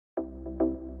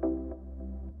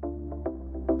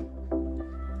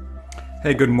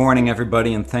Hey, good morning,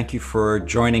 everybody, and thank you for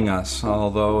joining us.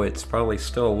 Although it's probably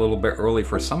still a little bit early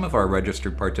for some of our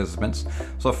registered participants.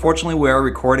 So, fortunately, we are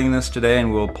recording this today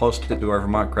and we'll post it to our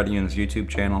Vermont Credit Union's YouTube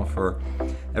channel for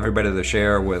everybody to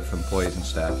share with employees and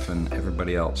staff and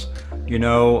everybody else.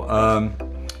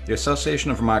 The Association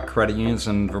of Vermont Credit Unions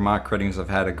and Vermont Credit Unions have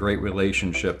had a great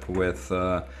relationship with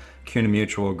CUNA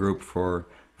Mutual Group for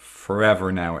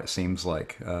forever now, it seems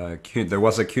like. There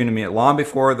was a CUNA, long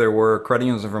before there were credit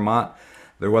unions in Vermont,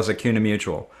 there was a CUNA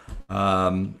Mutual.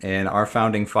 And our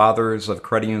founding fathers of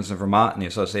credit unions in Vermont and the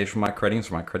Association of Vermont Credit Unions,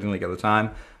 Vermont Credit Union League at the time,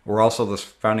 were also the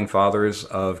founding fathers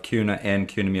of CUNA and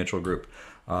CUNA Mutual Group.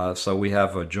 So we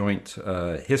have a joint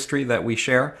history that we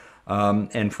share.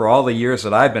 And for all the years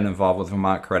that I've been involved with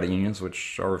Vermont Credit Unions,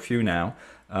 which are a few now,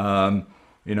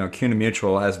 CUNA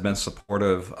Mutual has been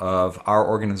supportive of our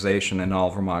organization and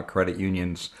all Vermont credit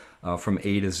unions from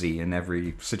A to Z in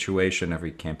every situation,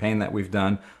 every campaign that we've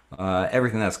done,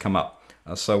 everything that's come up.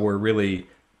 So we're really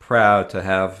proud to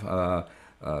have a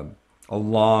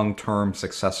long-term,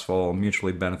 successful,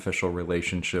 mutually beneficial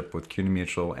relationship with CUNA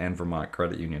Mutual and Vermont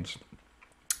credit unions.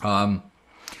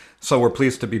 So we're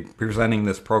pleased to be presenting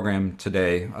this program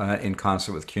today in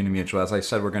concert with CUNA Mutual. As I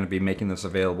said, we're going to be making this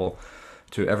available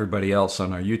to everybody else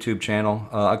on our YouTube channel.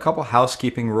 A couple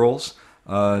housekeeping rules,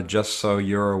 just so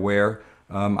you're aware.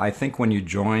 I think when you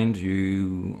joined,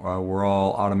 you were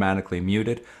all automatically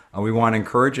muted. We want to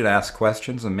encourage you to ask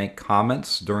questions and make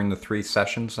comments during the 3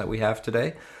 sessions that we have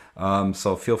today.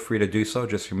 So feel free to do so.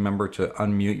 Just remember to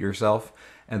unmute yourself,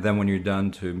 and then when you're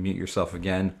done, to mute yourself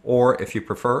again. Or if you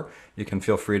prefer, you can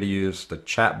feel free to use the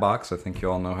chat box. I think you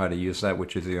all know how to use that,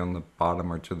 which is either on the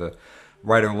bottom or to the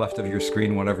right or left of your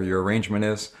screen, whatever your arrangement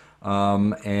is.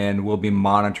 And we'll be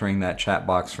monitoring that chat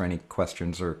box for any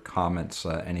questions or comments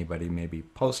anybody may be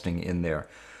posting in there.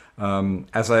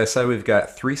 As I said, we've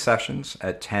got 3 sessions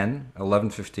at 10,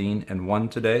 11:15, and 1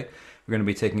 today. We're going to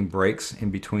be taking breaks in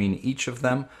between each of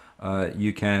them.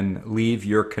 You can leave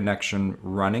your connection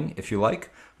running if you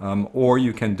like, or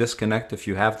you can disconnect if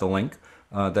you have the link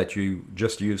that you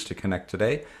just used to connect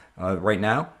today. Right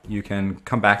now, you can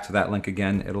come back to that link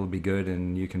again. It'll be good,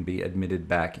 and you can be admitted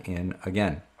back in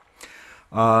again.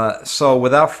 So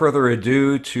without further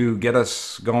ado, to get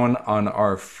us going on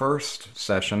our first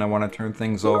session, I want to turn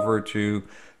things over to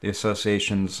the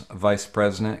association's Vice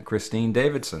President, Christine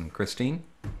Davidson. Christine?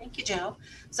 Thank you, Joe.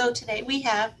 So today we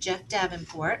have Jeff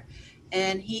Davenport,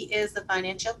 and he is the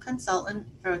financial consultant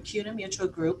for CUNA Mutual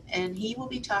Group, and he will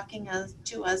be talking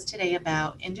to us today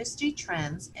about industry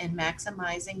trends and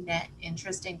maximizing net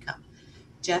interest income.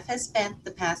 Jeff has spent the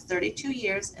past 32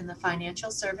 years in the financial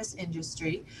service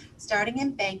industry, starting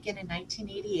in banking in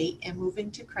 1988 and moving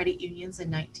to credit unions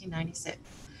in 1996.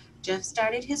 Jeff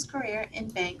started his career in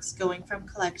banks, going from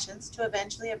collections to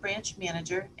eventually a branch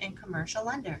manager and commercial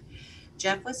lender.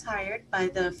 Jeff was hired by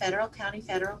the Federal County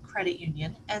Federal Credit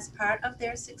Union as part of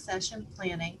their succession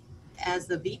planning as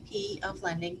the VP of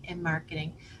Lending and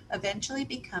Marketing, eventually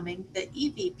becoming the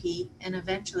EVP and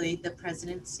eventually the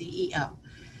President CEO.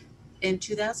 In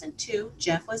 2002,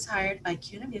 Jeff was hired by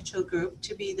CUNA Mutual Group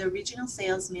to be the regional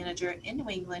sales manager in New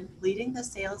England, leading the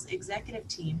sales executive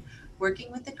team,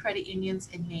 working with the credit unions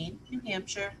in Maine, New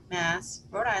Hampshire, Mass,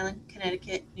 Rhode Island,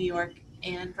 Connecticut, New York,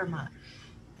 and Vermont.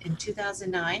 In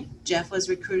 2009, Jeff was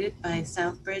recruited by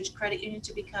Southbridge Credit Union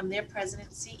to become their president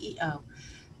CEO.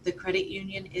 The credit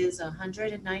union is a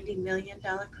 $190 million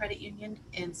credit union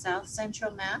in South Central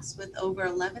Mass with over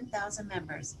 11,000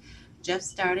 members. Jeff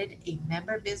started a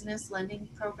member business lending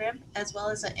program as well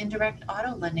as an indirect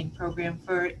auto lending program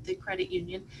for the credit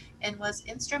union, and was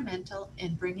instrumental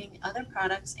in bringing other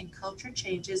products and culture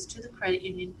changes to the credit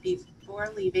union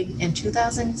before leaving in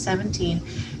 2017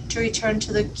 to return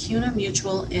to the CUNA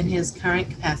Mutual in his current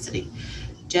capacity.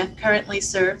 Jeff currently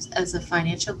serves as a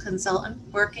financial consultant,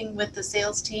 working with the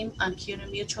sales team on CUNA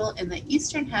Mutual in the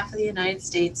eastern half of the United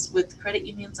States with credit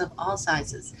unions of all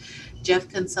sizes. Jeff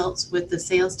consults with the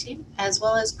sales team as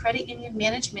well as credit union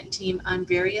management team on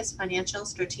various financial,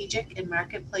 strategic, and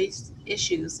marketplace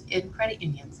issues in credit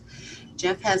unions.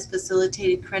 Jeff has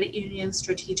facilitated credit union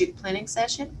strategic planning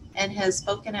session and has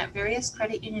spoken at various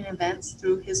credit union events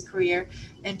through his career,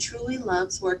 and truly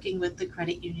loves working with the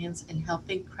credit unions and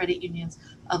helping credit unions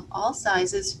of all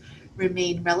sizes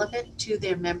remain relevant to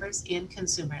their members and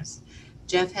consumers.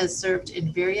 Jeff has served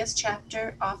in various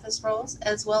chapter office roles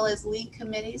as well as lead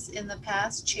committees, in the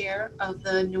past chair of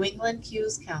the New England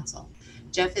CUES Council.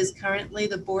 Jeff is currently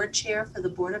the board chair for the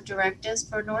board of directors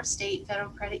for North State Federal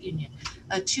Credit Union,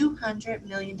 a $200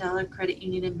 million credit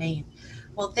union in Maine.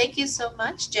 Well, thank you so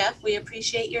much, Jeff. We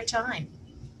appreciate your time.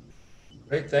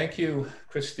 Great, thank you,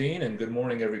 Christine, and good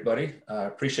morning, everybody. I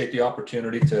appreciate the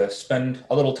opportunity to spend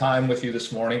a little time with you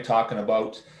this morning talking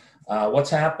about what's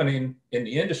happening in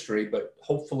the industry, but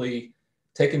hopefully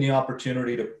taking the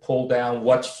opportunity to pull down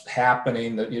what's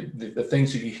happening, the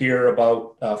things that you hear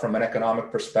about from an economic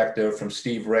perspective from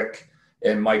Steve Rick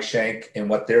and Mike Shank and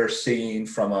what they're seeing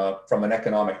from an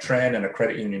economic trend and a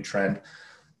credit union trend.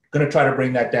 I'm going to try to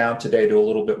bring that down today to a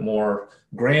little bit more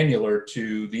granular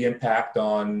to the impact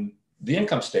on the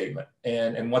income statement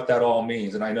and what that all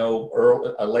means. And I know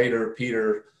later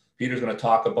Peter's going to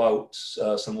talk about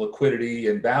some liquidity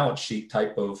and balance sheet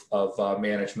type of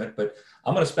management, but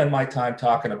I'm going to spend my time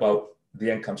talking about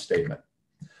the income statement.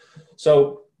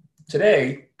 So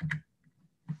today,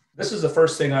 this is the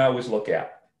first thing I always look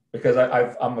at because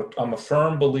I'm a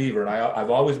firm believer, and I've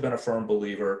always been a firm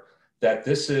believer that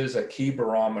this is a key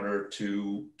barometer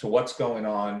to what's going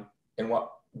on and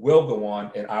what will go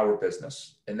on in our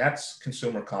business, and that's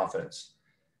consumer confidence.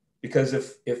 Because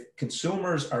if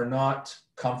consumers are not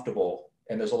comfortable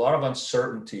and there's a lot of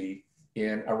uncertainty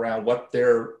around what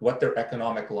their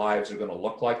economic lives are going to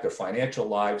look like, their financial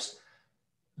lives,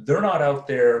 they're not out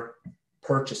there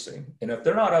purchasing. And if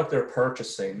they're not out there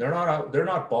purchasing, they're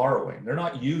not borrowing, they're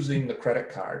not using the credit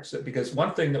cards. Because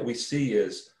one thing that we see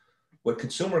is when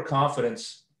consumer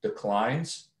confidence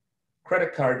declines,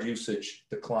 credit card usage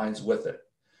declines with it.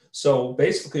 So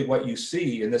basically what you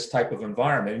see in this type of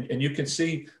environment, and you can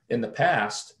see in the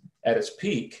past at its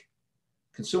peak,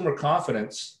 consumer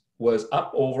confidence was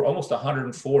up over almost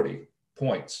 140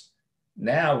 points.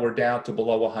 Now we're down to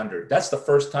below 100. That's the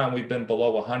first time we've been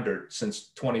below 100 since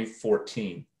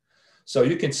 2014. So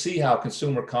you can see how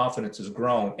consumer confidence has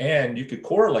grown, and you could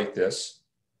correlate this.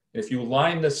 If you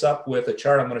line this up with a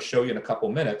chart I'm going to show you in a couple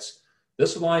minutes,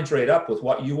 this lines right up with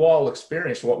what you all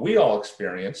experienced, what we all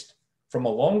experienced from a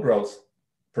loan growth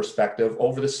perspective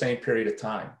over the same period of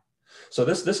time. So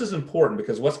this is important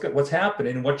because what's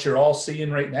happening and what you're all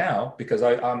seeing right now, because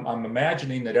I'm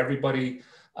imagining that everybody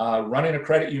running a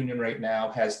credit union right now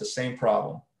has the same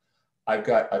problem. I've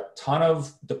got a ton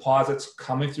of deposits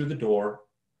coming through the door.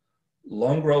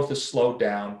 Loan growth has slowed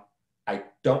down. I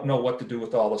don't know what to do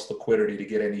with all this liquidity to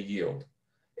get any yield.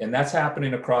 And that's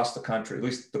happening across the country. At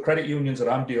least the credit unions that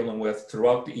I'm dealing with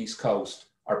throughout the East Coast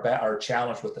are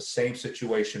challenged with the same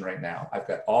situation right now. I've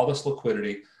got all this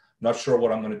liquidity, I'm not sure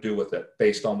what I'm going to do with it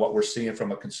based on what we're seeing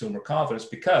from a consumer confidence,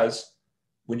 because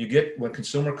when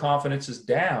consumer confidence is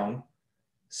down,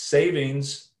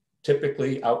 savings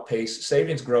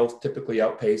growth typically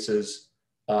outpaces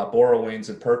borrowings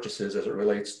and purchases as it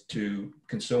relates to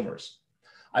consumers.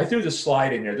 I threw this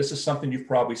slide in here. This is something you've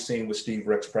probably seen with Steve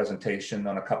Rick's presentation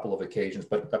on a couple of occasions,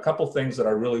 but a couple of things that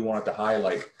I really wanted to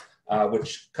highlight,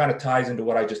 which kind of ties into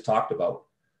what I just talked about.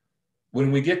 When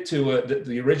we get to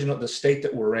the state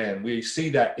that we're in, we see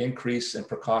that increase in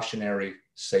precautionary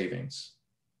savings.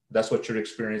 That's what you're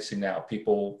experiencing now.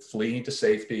 People fleeing to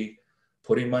safety,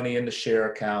 putting money in the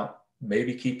share account,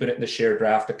 maybe keeping it in the share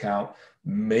draft account,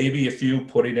 maybe a few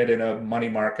putting it in a money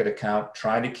market account,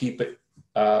 trying to keep it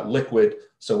liquid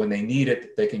so when they need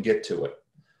it, they can get to it.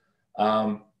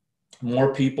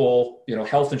 More people,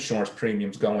 health insurance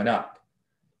premiums going up.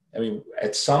 I mean,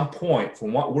 at some point,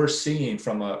 from what we're seeing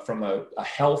from a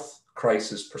health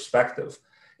crisis perspective,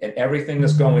 and everything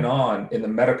that's going on in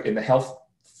the health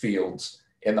fields,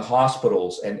 in the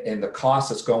hospitals, and the cost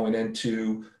that's going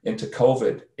into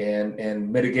COVID and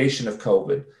mitigation of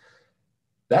COVID,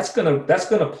 that's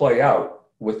gonna play out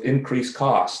with increased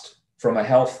cost from a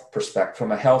health perspective,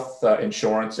 from a health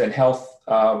insurance and health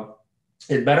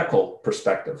and medical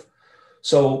perspective.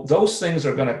 So those things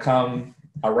are going to come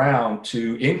around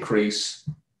to increase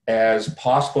as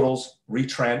hospitals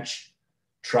retrench,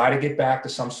 try to get back to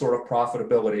some sort of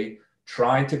profitability,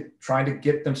 trying to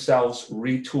get themselves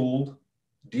retooled,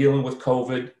 dealing with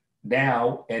COVID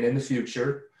now and in the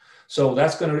future. So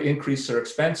that's going to increase their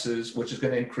expenses, which is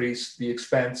going to increase the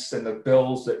expense and the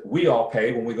bills that we all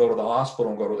pay when we go to the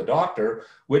hospital and go to the doctor,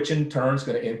 which in turn is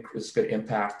going to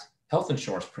impact health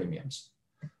insurance premiums,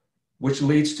 which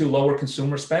leads to lower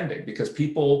consumer spending because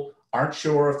people aren't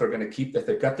sure if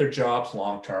they've got their jobs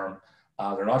long term.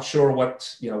 They're not sure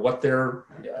what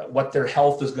their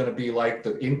health is going to be like,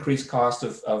 the increased cost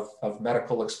of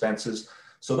medical expenses.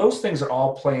 So those things are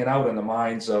all playing out in the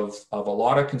minds of a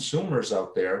lot of consumers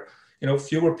out there.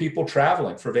 Fewer people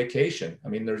traveling for vacation. I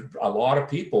mean, there's a lot of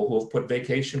people who have put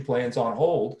vacation plans on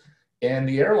hold, and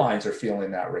the airlines are feeling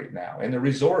that right now, and the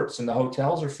resorts and the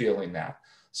hotels are feeling that.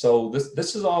 So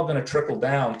this is all going to trickle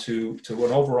down to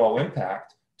an overall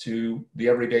impact to the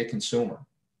everyday consumer.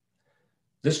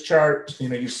 This chart,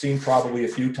 you've seen probably a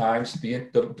few times.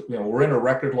 We're in a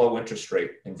record low interest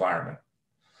rate environment.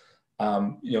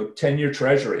 10-year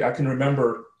treasury. I can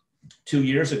remember 2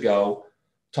 years ago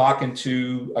talking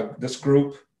to this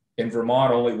group in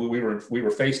Vermont. Only we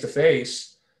were face to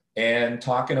face and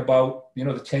talking about the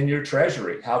 10-year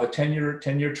treasury, how the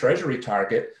 10-year treasury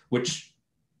target, which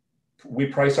we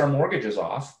price our mortgages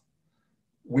off,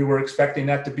 we were expecting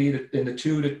that to be in the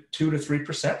 2 to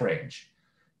 3% range.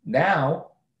 Now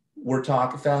we're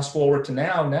talking, fast forward to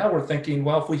now we're thinking,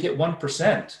 well, if we hit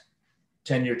 1%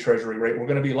 10-year treasury rate, we're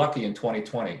going to be lucky in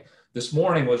 2020. This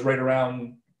morning was right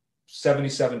around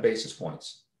 77 basis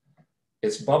points.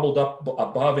 It's bubbled up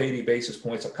above 80 basis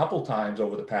points a couple times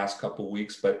over the past couple of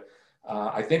weeks, but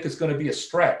I think it's going to be a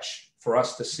stretch for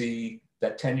us to see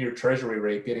that 10-year treasury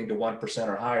rate getting to 1%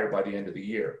 or higher by the end of the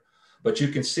year. But you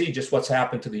can see just what's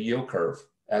happened to the yield curve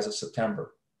as of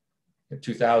September. In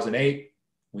 2008,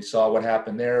 we saw what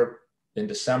happened there. In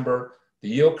December, the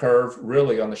yield curve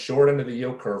really, on the short end of the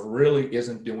yield curve, really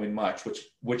isn't doing much,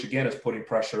 which again is putting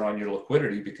pressure on your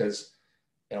liquidity, because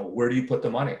where do you put the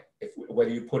money?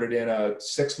 Whether you put it in a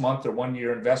 6-month or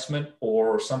 1-year investment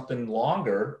or something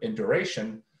longer in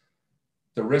duration,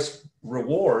 the risk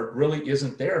reward really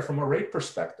isn't there from a rate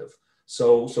perspective.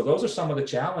 So those are some of the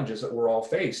challenges that we're all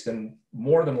faced, and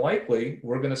more than likely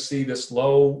we're going to see this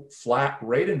low flat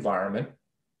rate environment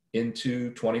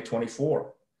into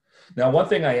 2024. Now, one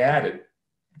thing I added,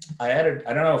 I don't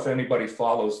know if anybody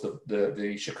follows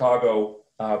the Chicago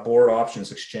Board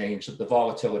Options Exchange, the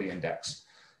volatility index,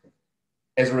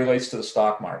 as it relates to the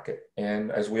stock market.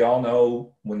 And as we all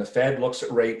know, when the Fed looks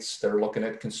at rates, they're looking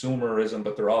at consumerism,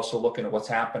 but they're also looking at what's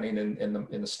happening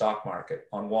in the stock market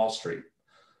on Wall Street.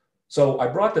 So I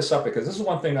brought this up because this is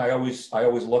one thing I always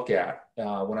look at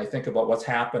when I think about what's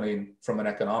happening from an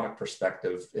economic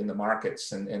perspective in the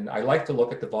markets. And I like to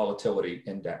look at the volatility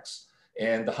index.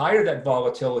 And the higher that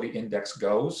volatility index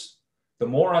goes, the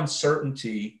more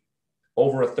uncertainty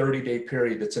over a 30-day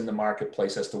period that's in the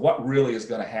marketplace as to what really is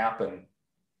going to happen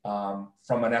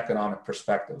from an economic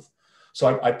perspective.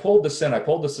 So I pulled this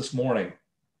this morning,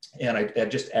 and I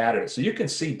just added it. So you can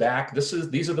see back,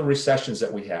 these are the recessions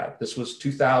that we had. This was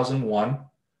 2001,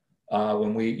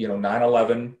 when we,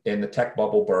 9/11 and the tech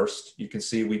bubble burst. You can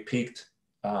see we peaked,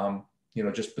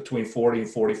 just between 40 and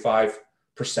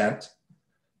 45%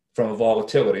 from a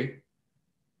volatility.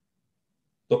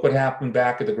 Look what happened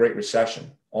back at the Great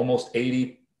Recession, almost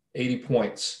 80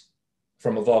 points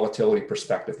from a volatility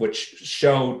perspective, which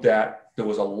showed that there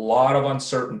was a lot of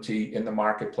uncertainty in the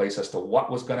marketplace as to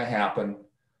what was going to happen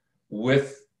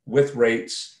with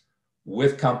rates,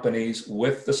 with companies,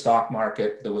 with the stock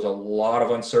market. There was a lot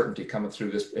of uncertainty coming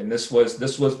through this. And this was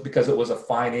because it was a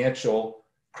financial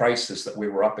crisis that we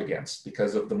were up against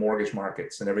because of the mortgage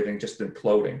markets and everything just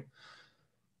imploding.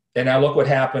 And now look what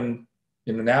happened.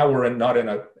 Now we're not in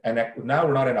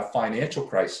a financial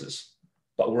crisis,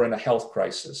 but we're in a health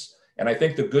crisis. And I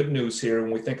think the good news here,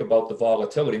 when we think about the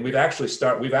volatility, we've actually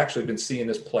been seeing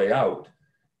this play out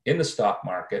in the stock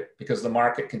market, because the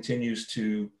market continues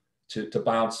to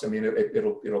bounce. I mean,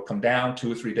 it'll come down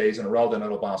 2 or 3 days in a row, then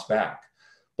it'll bounce back.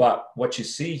 But what you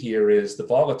see here is the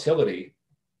volatility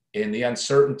and the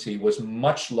uncertainty was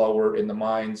much lower in the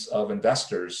minds of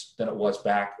investors than it was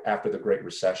back after the Great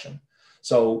Recession.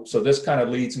 So this kind of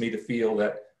leads me to feel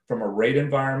that from a rate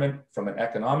environment, from an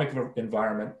economic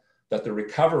environment, that the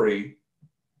recovery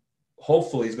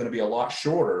hopefully is going to be a lot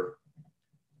shorter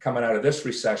coming out of this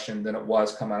recession than it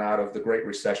was coming out of the Great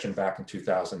Recession back in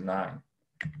 2009.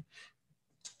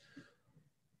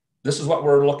 This is what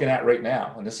we're looking at right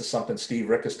now. And this is something Steve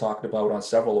Rick has talked about on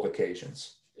several of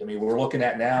occasions. I mean, we're looking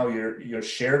at now your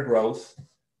share growth,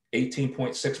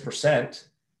 18.6%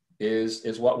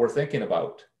 is what we're thinking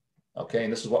about. Okay,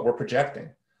 and this is what we're projecting.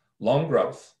 Loan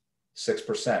growth,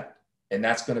 6%. And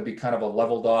that's going to be kind of a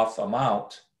leveled off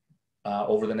amount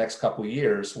over the next couple of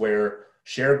years, where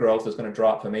share growth is going to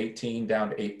drop from 18 down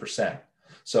to 8%.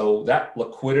 So that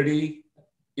liquidity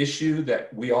issue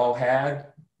that we all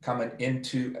had coming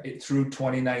through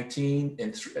 2019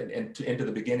 and into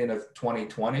the beginning of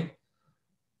 2020,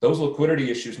 those liquidity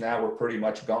issues now were pretty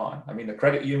much gone. I mean, the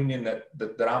credit union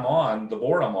that I'm on, the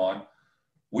board I'm on,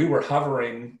 we were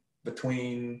hovering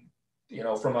between,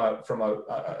 from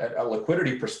a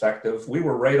liquidity perspective, we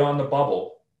were right on the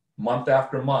bubble month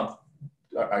after month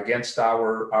against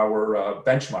our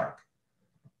benchmark.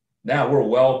 Now we're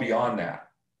well beyond that.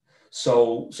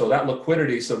 So that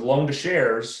liquidity, so loan to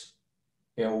shares,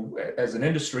 as an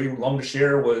industry, loan to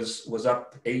share was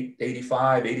up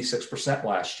 85, 86%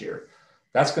 last year.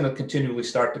 That's going to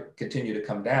continue to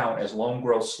come down as loan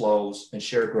growth slows and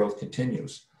share growth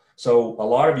continues. So a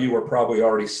lot of you are probably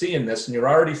already seeing this, and you're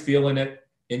already feeling it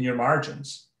in your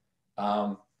margins.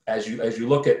 as you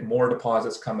look at more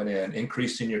deposits coming in,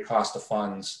 increasing your cost of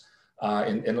funds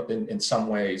in some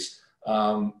ways,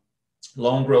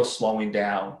 loan growth slowing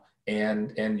down,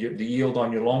 and the yield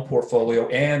on your loan portfolio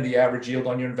and the average yield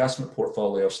on your investment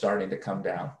portfolio starting to come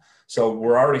down. So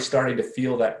we're already starting to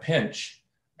feel that pinch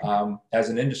as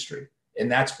an industry,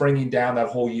 and that's bringing down that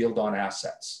whole yield on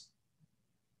assets.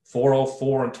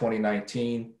 404 in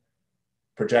 2019,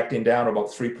 projecting down about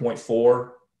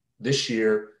 3.4 this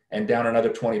year, and down another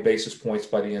 20 basis points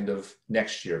by the end of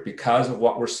next year because of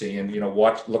what we're seeing. You know,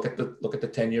 look at the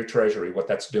 10-year Treasury, what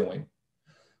that's doing.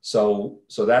 So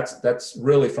that's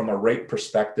really from a rate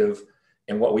perspective,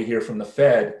 and what we hear from the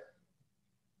Fed.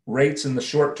 Rates in the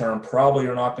short term probably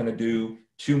are not going to do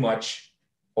too much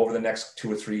over the next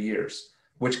 2 or 3 years,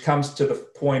 which comes to the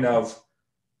point of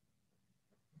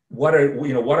what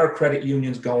are credit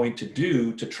unions going to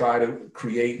do to try to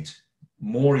create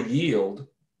more yield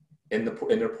in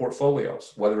their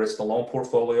portfolios, whether it's the loan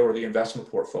portfolio or the investment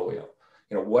portfolio.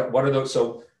 You know, what are those?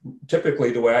 So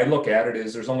typically the way I look at it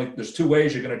is there's 2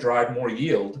 ways you're going to drive more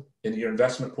yield in your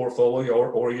investment portfolio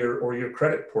or your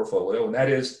credit portfolio, and that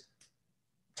is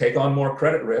take on more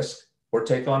credit risk or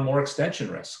take on more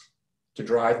extension risk to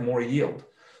drive more yield.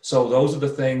 So those are the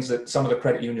things that some of the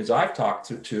credit unions I've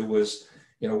talked to was,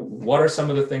 you know, what are some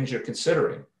of the things you're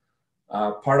considering?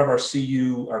 Part of our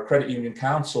CU, our credit union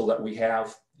council that we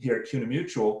have here at CUNA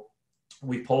Mutual,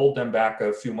 we polled them back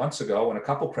a few months ago, and a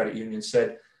couple credit unions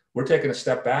said, we're taking a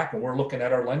step back and we're looking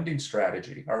at our lending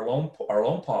strategy, our loan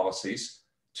policies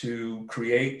to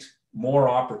create more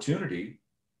opportunity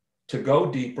to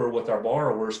go deeper with our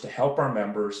borrowers to help our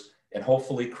members and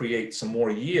hopefully create some more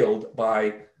yield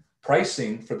by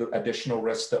pricing for the additional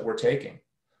risks that we're taking.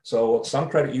 So some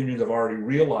credit unions have already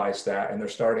realized that, and they're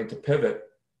starting to pivot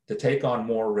to take on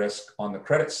more risk on the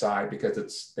credit side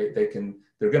because they're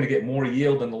going to get more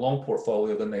yield in the loan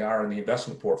portfolio than they are in the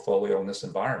investment portfolio in this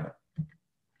environment.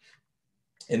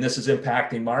 And this is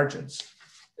impacting margins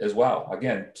as well.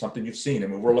 Again, something you've seen. I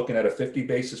mean, we're looking at a 50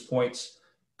 basis points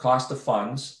cost of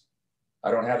funds. I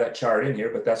don't have that chart in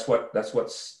here, but that's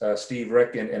what Steve,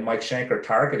 Rick, and Mike Shank are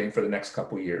targeting for the next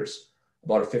couple of years.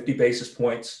 About a 50 basis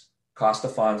points cost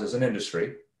of funds as an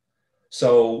industry.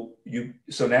 So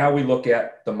now we look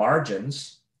at the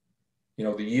margins, you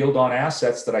know, the yield on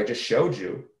assets that I just showed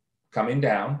you coming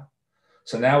down.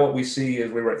 So now what we see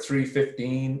is we were at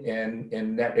 315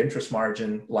 in net interest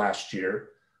margin last year.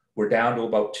 We're down to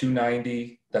about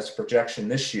 290. That's a projection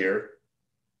this year.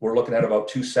 We're looking at about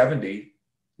 270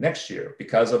 next year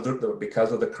because of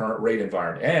the current rate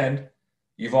environment. And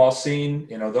you've all seen,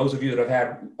 you know, those of you that have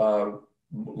had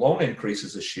loan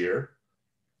increases this year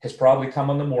has probably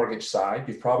come on the mortgage side.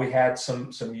 You've probably had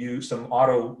some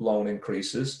auto loan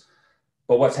increases.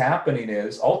 But what's happening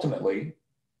is ultimately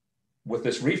with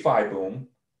this refi boom,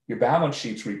 your balance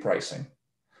sheet's repricing.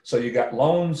 So you got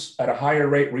loans at a higher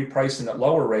rate repricing at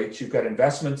lower rates. You've got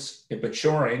investments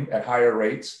maturing at higher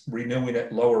rates, renewing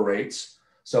at lower rates.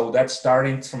 So that's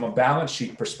starting from a balance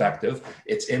sheet perspective.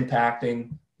 It's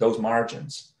impacting those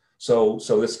margins. So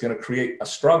it's going to create a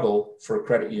struggle for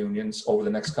credit unions over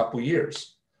the next couple of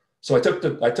years. So I took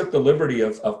the liberty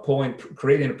of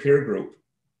creating a peer group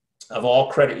of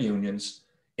all credit unions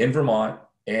in Vermont.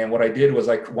 And what I did was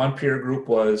one peer group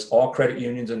was all credit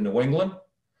unions in New England,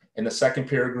 and the second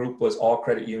peer group was all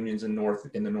credit unions in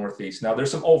the Northeast. Now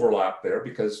there's some overlap there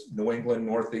because New England,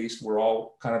 Northeast, we're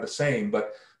all kind of the same,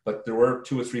 but there were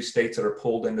 2 or 3 states that are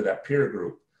pulled into that peer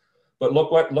group. But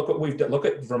look what we've done. Look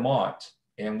at Vermont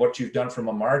and what you've done from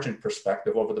a margin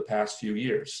perspective over the past few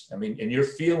years. I mean, and you're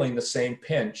feeling the same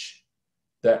pinch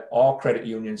that all credit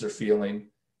unions are feeling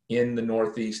in the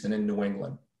Northeast and in New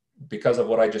England because of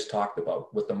what I just talked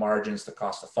about with the margins, the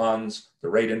cost of funds, the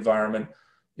rate environment.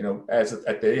 You know, as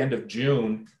at the end of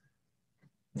June,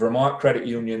 Vermont credit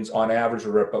unions on average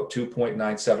were about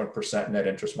 2.97% net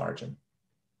interest margin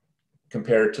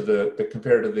compared to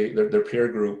their peer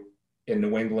group in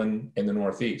New England and the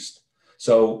Northeast.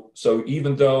 So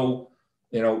even though,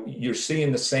 you know, you're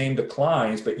seeing the same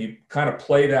declines, but you kind of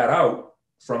play that out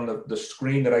from the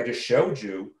screen that I just showed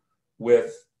you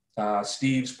with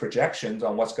Steve's projections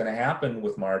on what's going to happen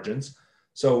with margins.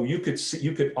 So you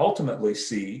could ultimately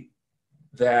see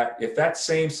that if that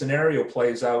same scenario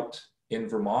plays out in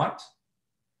Vermont,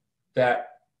 that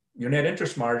your net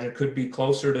interest margin could be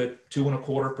closer to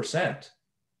 2.25%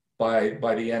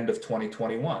 by the end of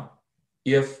 2021.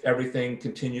 If everything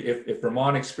if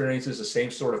Vermont experiences the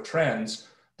same sort of trends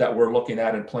that we're looking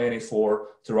at and planning for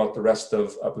throughout the rest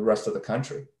of the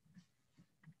country.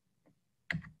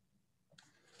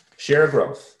 Share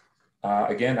growth.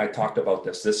 again, I talked about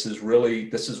this. This is really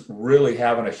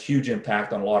having a huge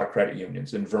impact on a lot of credit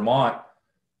unions. In Vermont,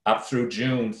 up through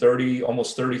June,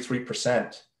 almost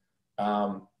 33%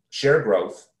 share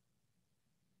growth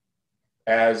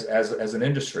as an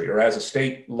industry, or as a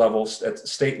state levels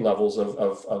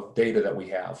of data that we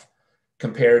have,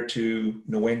 compared to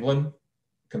New England,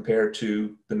 compared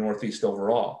to the Northeast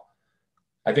overall.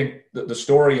 I think the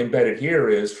story embedded here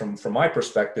is, from my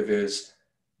perspective, is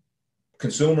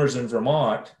consumers in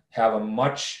Vermont have a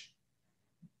much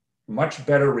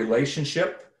better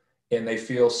relationship, and they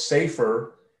feel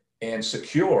safer and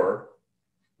secure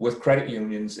with credit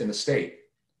unions in the state,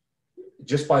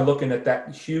 just by looking at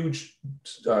that huge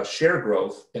share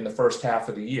growth in the first half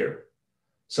of the year.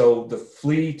 So the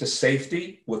flee to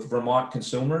safety with Vermont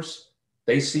consumers,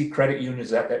 they see credit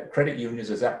unions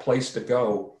as that place to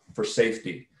go for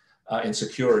safety and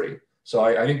security. So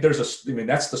I think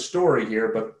that's the story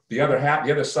here, but the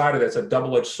other side of that's a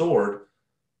double-edged sword.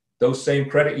 Those same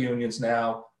credit unions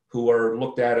now, who are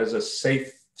looked at as a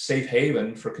safe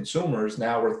haven for consumers,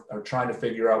 now are trying to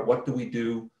figure out, what do we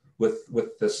do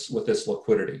with this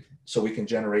liquidity so we can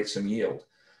generate some yield.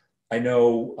 I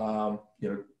know,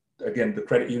 again, the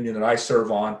credit union that I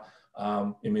serve on,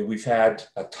 we've had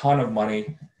a ton of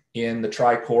money in the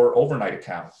Tricor overnight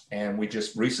account, and we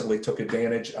just recently took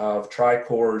advantage of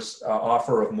Tricor's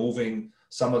offer of moving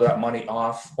some of that money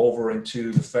off over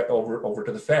into the over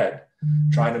to the Fed,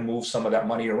 trying to move some of that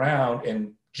money around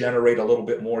and generate a little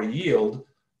bit more yield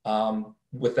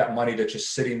with that money that's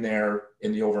just sitting there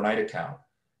in the overnight account.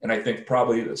 And I think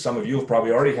probably some of you have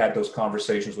probably already had those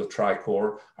conversations with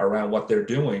Tricor around what they're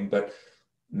doing. But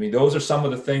those are some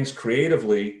of the things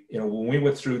creatively, when we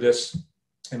went through this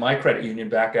in my credit union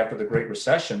back after the Great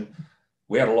Recession,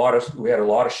 we had a lot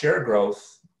of share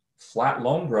growth, flat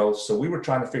loan growth. So we were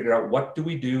trying to figure out, what do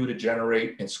we do to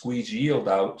generate and squeeze yield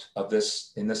out of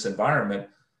this in this environment.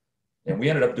 And we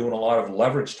ended up doing a lot of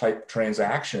leverage type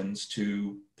transactions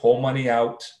to pull money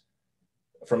out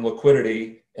from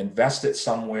liquidity, invest it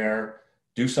somewhere,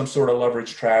 do some sort of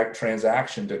leverage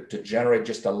transaction to generate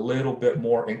just a little bit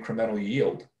more incremental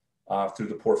yield through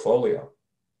the portfolio.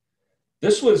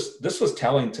 This was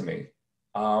telling to me.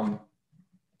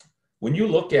 When you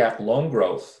look at loan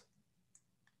growth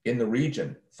in the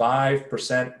region, 5%,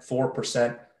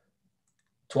 4%,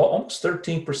 almost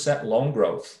 13% loan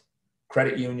growth,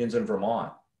 credit unions in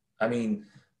Vermont.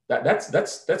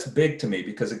 That's big to me,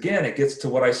 because again, it gets to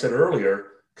what I said earlier.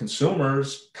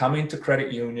 Consumers coming to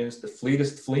credit unions,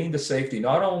 fleeing to safety,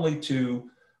 not only to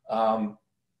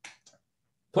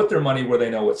put their money where they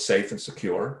know it's safe and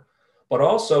secure, but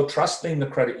also trusting the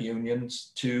credit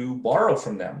unions to borrow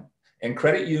from them. And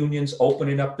credit unions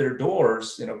opening up their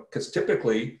doors, because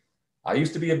typically, I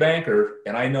used to be a banker,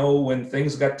 and I know when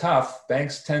things got tough,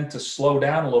 banks tend to slow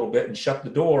down a little bit and shut the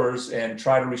doors and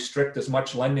try to restrict as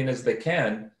much lending as they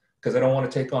can, because they don't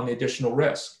want to take on the additional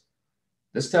risk.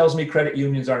 This tells me credit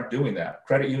unions aren't doing that.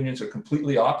 Credit unions are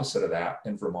completely opposite of that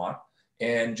in Vermont.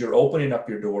 And you're opening up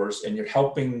your doors and you're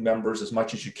helping members as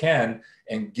much as you can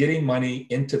and getting money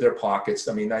into their pockets.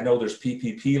 I know there's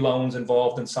PPP loans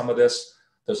involved in some of this.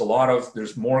 There's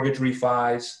mortgage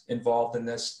refis involved in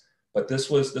this. But this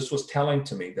was telling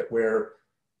to me that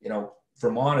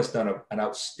Vermont has done an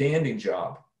outstanding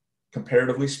job,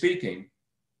 comparatively speaking,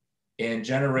 in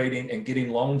generating and getting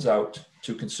loans out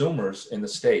to consumers in the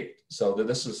state. So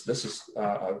this is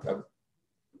a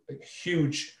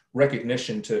huge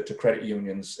recognition to credit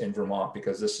unions in Vermont,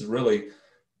 because this is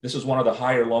one of the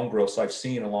higher loan growths I've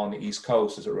seen along the East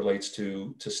Coast as it relates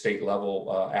to state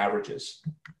level averages.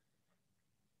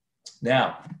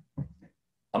 Now,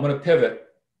 I'm going to pivot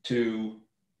to,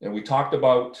 we talked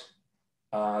about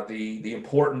the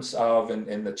importance of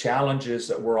and the challenges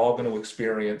that we're all going to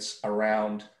experience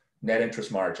around net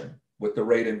interest margin with the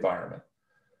rate environment.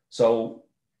 So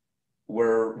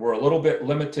we're a little bit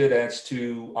limited as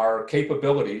to our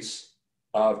capabilities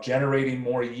of generating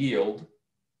more yield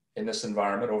in this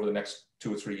environment over the next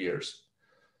 2 or 3 years.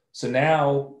 So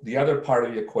now the other part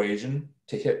of the equation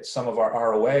to hit some of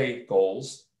our ROA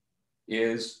goals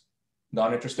is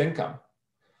non-interest income.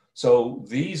 So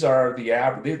these are the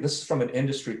average. This is from an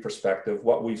industry perspective,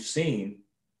 what we've seen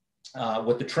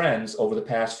with the trends over the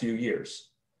past few years.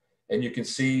 And you can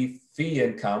see fee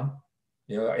income,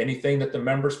 anything that the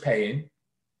member's paying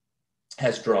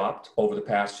has dropped over the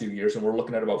past few years. And we're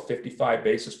looking at about 55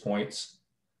 basis points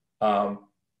by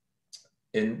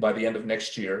the end of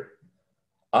next year.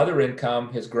 Other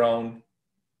income has grown,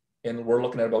 and we're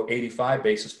looking at about 85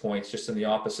 basis points, just in the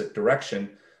opposite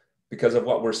direction, because of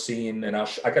what we're seeing. And I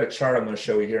got a chart I'm going to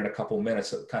show you here in a couple of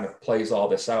minutes that kind of plays all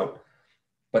this out.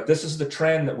 But this is the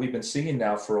trend that we've been seeing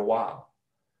now for a while.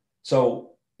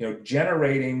 So,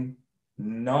 generating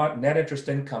net interest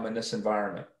income in this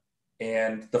environment,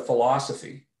 and the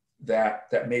philosophy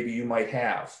that maybe you might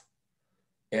have,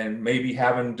 and maybe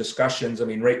having discussions. I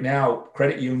mean, right now,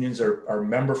 credit unions are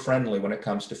member friendly when it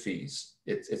comes to fees.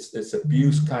 It's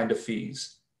abuse kind of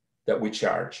fees that we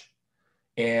charge.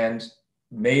 And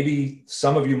maybe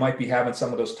some of you might be having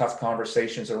some of those tough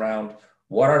conversations around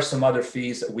what are some other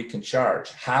fees that we can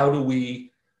charge? How do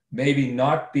we maybe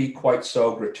not be quite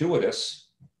so gratuitous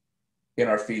in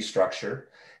our fee structure,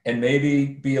 and maybe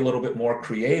be a little bit more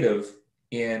creative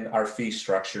in our fee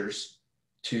structures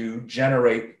to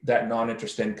generate that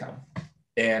non-interest income,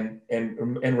 and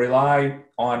rely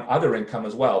on other income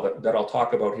as well that I'll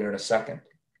talk about here in a second.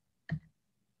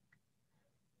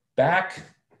 Back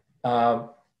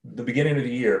the beginning of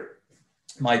the year,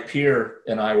 my peer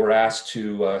and I were asked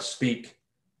to speak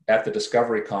at the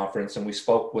Discovery Conference, and we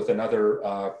spoke with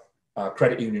another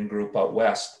credit union group out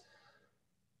west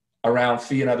around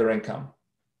fee and other income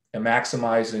and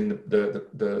maximizing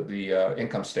the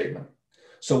income statement.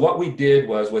 So what we did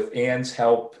was, with Ann's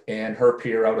help and her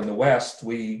peer out in the West,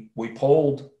 we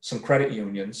polled some credit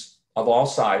unions of all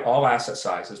asset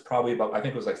sizes, probably about, I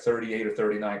think it was like 38 or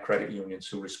 39 credit unions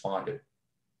who responded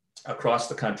across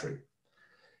the country.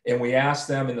 And we asked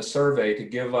them in the survey to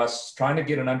give us, trying to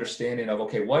get an understanding of,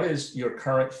 okay, what is your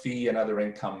current fee and other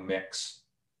income mix?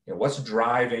 What's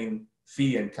driving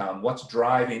fee income? What's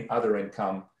driving other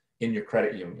income in your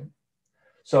credit union?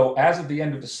 So as of the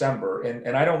end of December,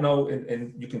 and I don't know,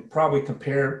 and you can probably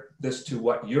compare this to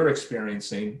what you're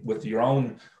experiencing with your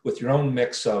own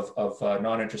mix of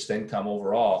non-interest income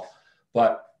overall,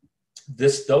 but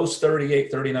those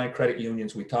 38, 39 credit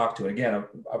unions we talked to, and again,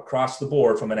 across the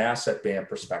board from an asset band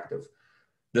perspective,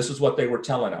 this is what they were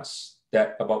telling us,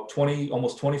 that about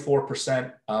almost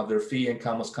 24% of their fee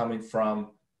income was coming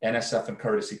from NSF and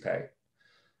courtesy pay.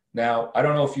 Now, I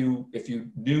don't know if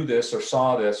you knew this or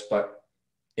saw this, but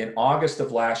in August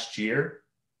of last year,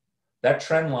 that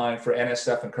trend line for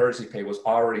NSF and courtesy pay was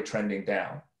already trending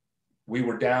down. We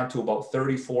were down to about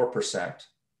 34%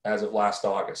 as of last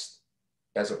August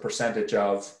as a percentage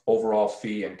of overall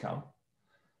fee income.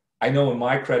 I know in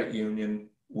my credit union,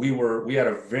 we had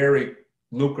a very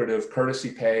lucrative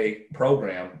courtesy pay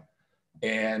program,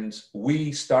 and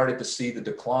we started to see the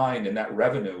decline in that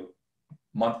revenue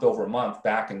month over month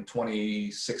back in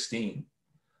 2016.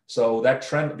 So that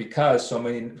trend, because so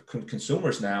many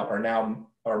consumers now are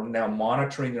now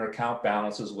monitoring their account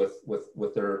balances with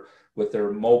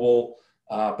their mobile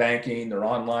banking, their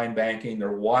online banking,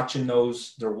 they're watching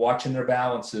their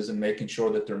balances and making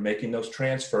sure that they're making those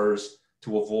transfers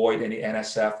to avoid any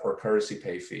NSF or courtesy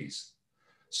pay fees.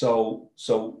 So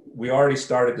we already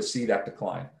started to see that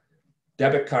decline.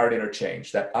 Debit card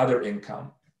interchange, that other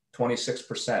income,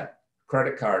 26%,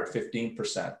 credit card,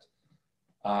 15%.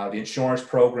 The insurance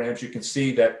programs, you can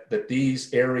see that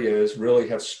these areas really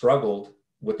have struggled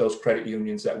with those credit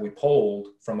unions that we polled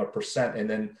from a percent. And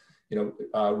then,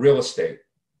 real estate,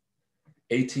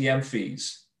 ATM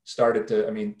fees started to,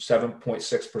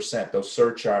 7.6%, those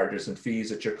surcharges and fees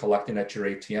that you're collecting at your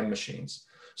ATM machines.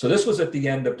 So this was at the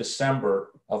end of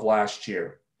December of last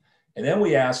year. And then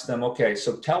we asked them, okay,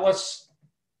 so tell us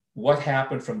what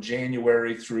happened from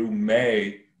January through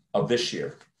May of this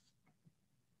year.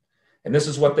 And this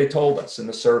is what they told us in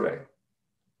the survey.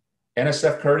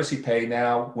 NSF courtesy pay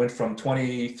now went from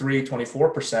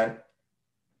 24%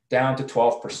 down to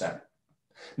 12%.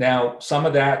 Now, some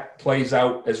of that plays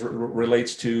out as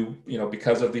relates to,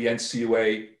 because of the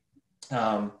NCUA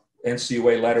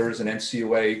letters and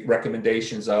NCUA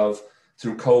recommendations of,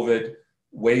 through COVID,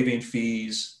 waiving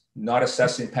fees, not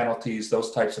assessing penalties,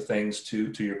 those types of things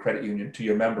to your credit union, to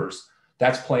your members.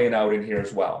 That's playing out in here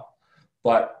as well.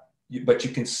 But you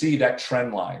can see that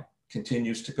trend line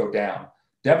continues to go down.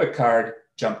 Debit card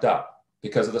jumped up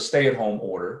because of the stay-at-home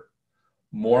order.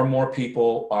 More and more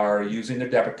people are using their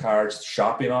debit cards,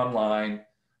 shopping online,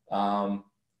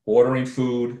 ordering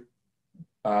food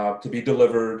to be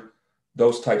delivered,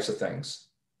 those types of things.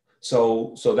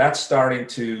 So that's starting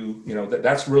to,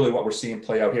 that's really what we're seeing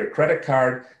play out here. Credit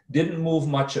card didn't move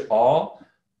much at all.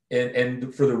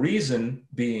 And for the reason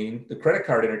being the credit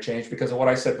card interchange, because of what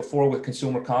I said before with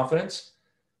consumer confidence,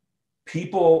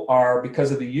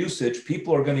 because of the usage,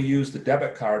 people are going to use the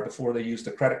debit card before they use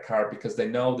the credit card, because they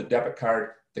know the debit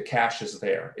card, the cash is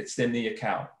there. It's in the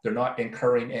account. They're not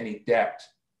incurring any debt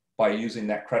by using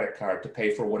that credit card to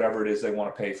pay for whatever it is they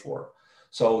want to pay for.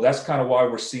 So that's kind of why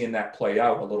we're seeing that play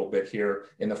out a little bit here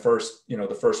in the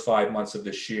first 5 months of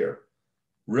this year.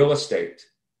 Real estate,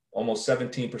 almost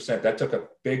 17%. That took a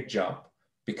big jump.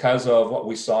 because of what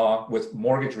we saw with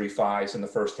mortgage refis in the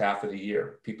first half of the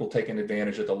year, people taking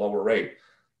advantage of the lower rate.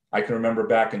 I can remember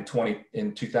back in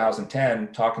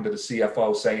 2010 talking to the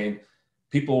CFO saying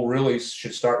people really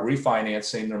should start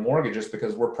refinancing their mortgages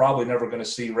because we're probably never going to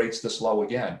see rates this low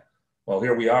again. Well,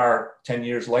 here we are 10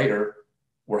 years later,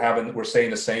 we're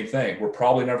saying the same thing. We're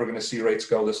probably never going to see rates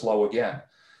go this low again.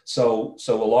 So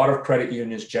a lot of credit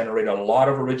unions generate a lot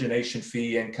of origination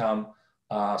fee income.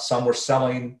 Some were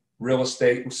selling real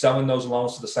estate, selling those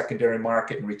loans to the secondary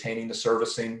market and retaining the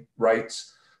servicing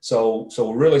rights. So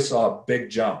we really saw a big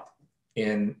jump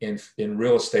in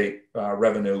real estate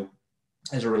revenue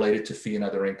as it related to fee and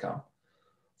other income.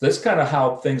 That's kind of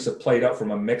how things have played out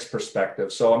from a mix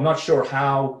perspective. So I'm not sure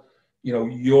how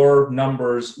your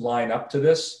numbers line up to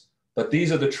this, but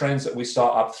these are the trends that we saw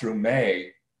up through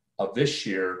May of this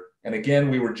year. And again,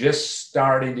 we were just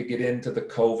starting to get into the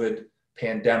COVID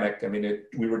pandemic. I mean,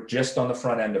 we were just on the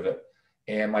front end of it.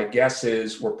 And my guess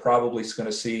is we're probably going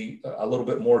to see a little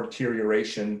bit more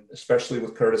deterioration, especially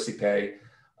with courtesy pay.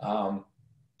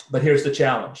 But here's the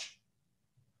challenge.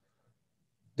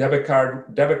 Debit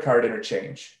card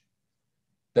interchange.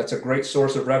 That's a great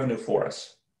source of revenue for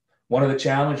us. One of the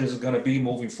challenges is going to be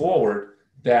moving forward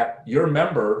that your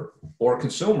member or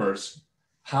consumers,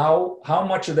 how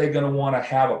much are they going to want to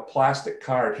have a plastic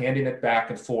card handing it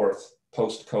back and forth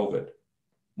post-COVID?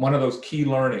 One of those key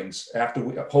learnings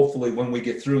hopefully when we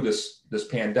get through this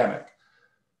pandemic.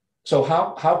 So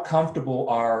how comfortable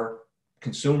are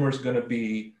consumers going to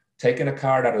be taking a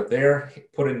card out of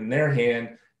put it in their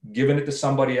hand, giving it to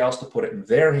somebody else to put it in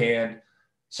their hand?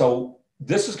 So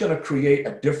this is going to create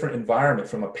a different environment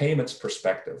from a payments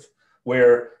perspective,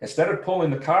 where instead of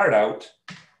pulling the card out,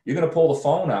 you're going to pull the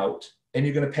phone out and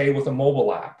you're going to pay with a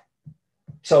mobile app.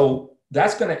 So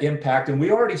that's going to impact, and we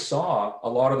already saw a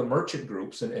lot of the merchant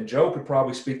groups, and Joe could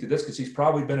probably speak to this because he's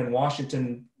probably been in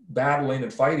Washington battling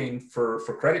and fighting for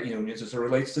credit unions as it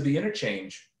relates to the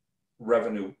interchange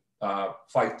revenue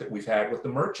fight that we've had with the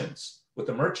merchants, with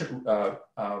the merchant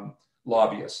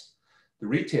lobbyists, the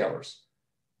retailers.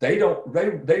 They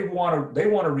want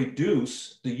to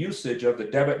reduce the usage of the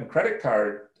debit and credit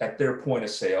card at their point of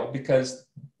sale, because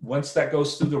once that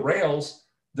goes through the rails,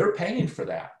 they're paying for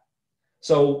that.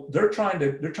 So they're trying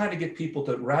to get people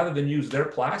to, rather than use their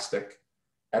plastic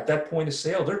at that point of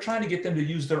sale, they're trying to get them to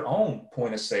use their own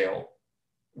point of sale,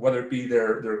 whether it be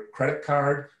their credit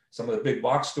card. Some of the big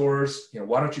box stores,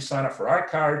 why don't you sign up for our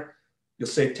card? You'll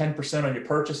save 10% on your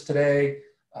purchase today.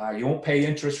 You won't pay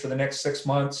interest for the next 6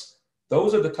 months.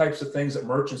 Those are the types of things that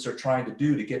merchants are trying to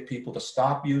do to get people to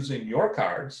stop using your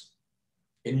cards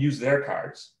and use their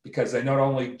cards, because they not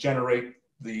only generate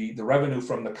the revenue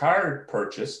from the card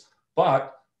purchase,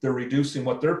 but they're reducing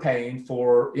what they're paying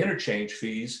for interchange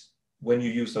fees when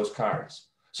you use those cards.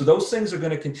 So those things are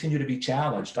going to continue to be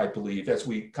challenged, I believe, as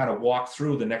we kind of walk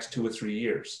through the next 2 or 3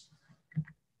 years.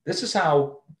 This is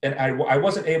how, and I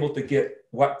wasn't able to get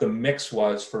what the mix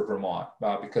was for Vermont,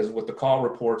 because with the call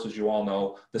reports, as you all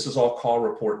know, this is all call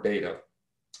report data.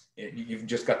 You've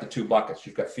just got the two buckets.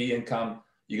 You've got fee income,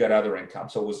 you got other income.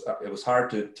 So it was hard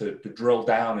to drill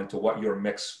down into what your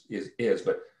mix is,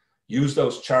 but use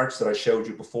those charts that I showed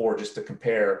you before just to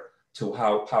compare to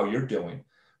how you're doing.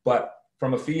 But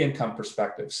from a fee income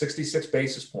perspective, 66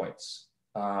 basis points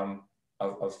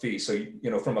of fee. So,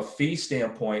 from a fee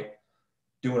standpoint,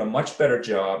 doing a much better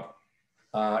job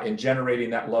in generating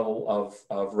that level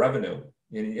of revenue.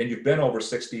 And you've been over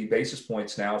 60 basis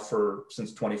points now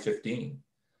since 2015,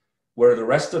 where the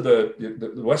rest of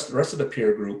the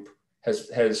peer group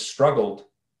has struggled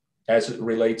as it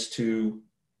relates to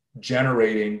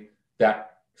generating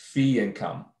that fee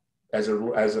income as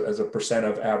a percent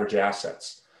of average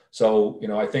assets. So,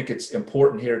 I think it's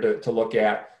important here to look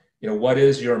at, what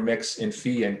is your mix in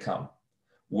fee income?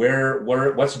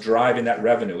 What's driving that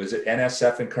revenue? Is it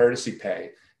NSF and courtesy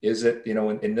pay? Is it,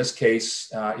 in this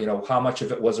case, how much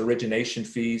of it was origination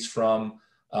fees from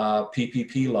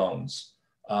PPP loans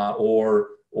or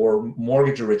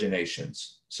mortgage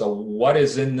originations? So what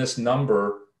is in this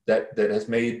number that has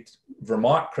made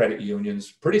Vermont credit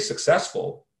unions pretty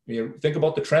successful? Think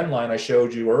about the trend line I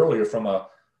showed you earlier from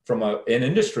an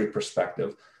industry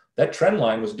perspective. That trend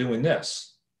line was doing this.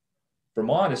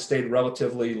 Vermont has stayed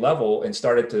relatively level and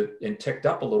ticked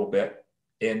up a little bit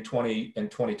in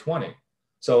 2020.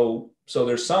 So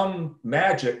there's some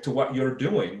magic to what you're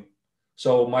doing.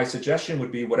 So my suggestion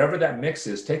would be, whatever that mix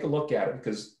is, take a look at it,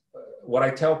 because what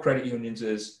I tell credit unions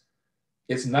is,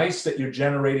 it's nice that you're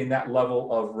generating that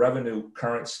level of revenue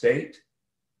current state,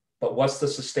 but what's the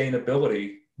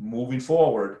sustainability moving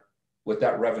forward with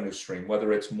that revenue stream,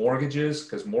 whether it's mortgages,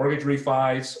 because mortgage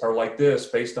refis are like this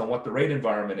based on what the rate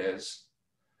environment is,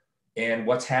 and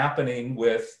what's happening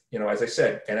with, as I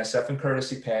said, NSF and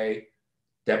courtesy pay,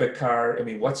 debit card. I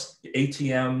mean, what's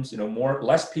ATMs,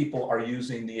 less people are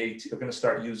using are going to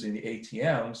start using the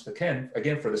ATMs,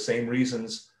 again, for the same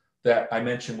reasons that I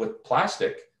mentioned with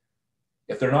plastic.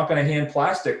 If they're not going to hand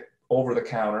plastic over the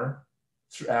counter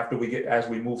as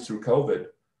we move through COVID,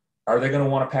 are they going to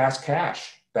want to pass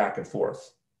cash back and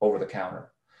forth over the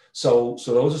counter? So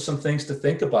those are some things to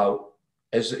think about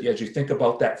as you think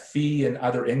about that fee and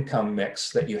other income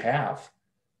mix that you have.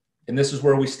 And this is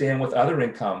where we stand with other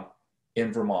income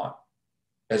in Vermont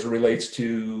as it relates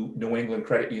to New England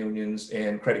credit unions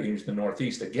and credit unions in the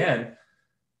Northeast. Again,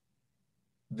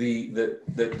 the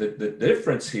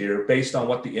difference here, based on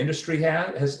what the industry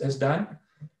has done,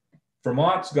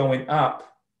 Vermont's going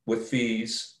up with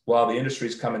fees while the industry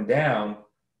is coming down.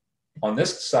 On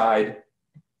this side,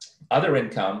 other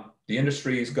income, the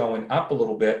industry is going up a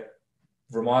little bit,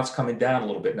 Vermont's coming down a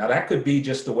little bit. Now that could be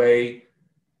just the way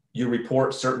you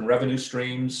report certain revenue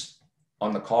streams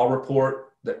on the call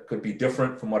report that could be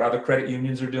different from what other credit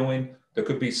unions are doing. There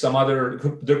could be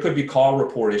there could be call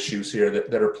report issues here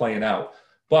that are playing out.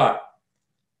 But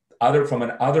from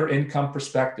an other income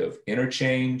perspective,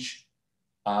 interchange,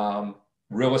 selling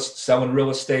real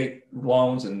estate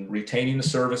loans and retaining the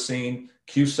servicing,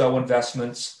 QSO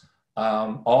investments,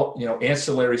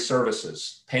 ancillary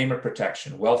services, payment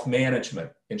protection, wealth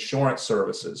management, insurance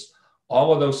services,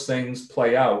 all of those things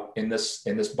play out in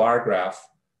this bar graph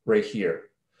right here.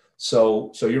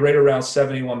 So you're right around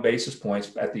 71 basis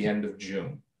points at the end of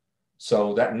June.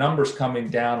 So that number's coming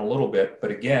down a little bit,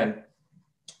 but again,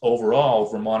 overall,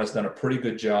 Vermont has done a pretty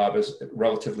good job,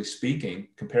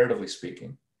 comparatively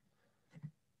speaking.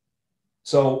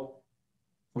 So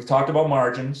we've talked about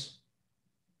margins.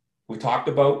 We talked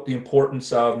about the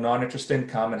importance of non-interest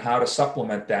income and how to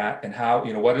supplement that, and how,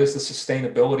 what is the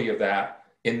sustainability of that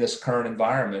in this current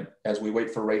environment as we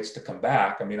wait for rates to come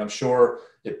back. I mean, I'm sure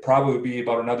it probably would be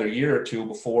about another year or two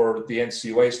before the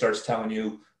NCUA starts telling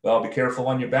you, well, be careful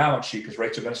on your balance sheet because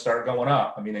rates are going to start going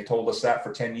up. I mean, they told us that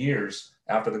for 10 years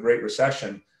after the Great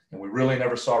Recession, and we really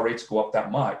never saw rates go up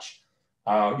that much.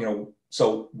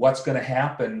 So what's going to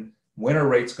happen? When are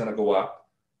rates going to go up?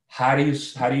 How do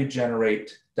you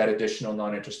generate that additional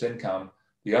non-interest income?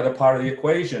 The other part of the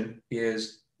equation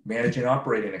is managing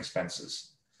operating expenses.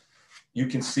 You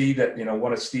can see that,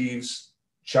 one of Steve's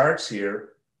charts here,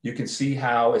 you can see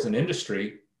how, as an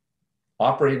industry,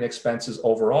 operating expenses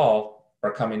overall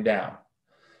are coming down.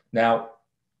 Now,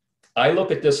 I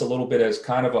look at this a little bit as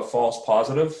kind of a false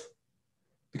positive,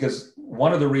 because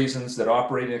one of the reasons that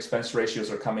operating expense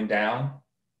ratios are coming down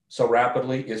so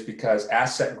rapidly is because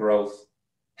asset growth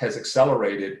has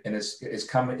accelerated and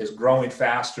is growing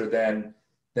faster than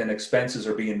expenses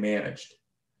are being managed.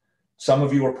 Some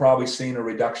of you are probably seeing a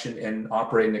reduction in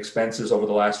operating expenses over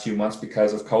the last few months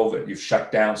because of COVID. You've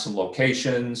shut down some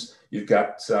locations. You've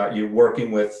got, you're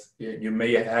working with, you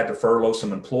may have had to furlough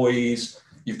some employees.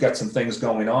 You've got some things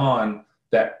going on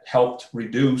that helped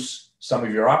reduce some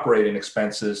of your operating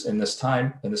expenses in this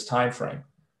time frame.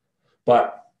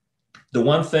 But the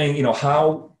one thing,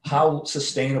 how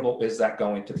sustainable is that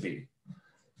going to be?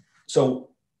 So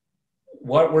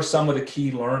what were some of the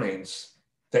key learnings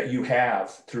that you have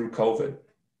through COVID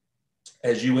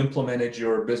as you implemented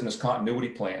your business continuity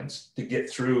plans to get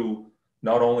through,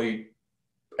 not only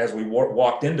as we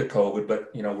walked into COVID, but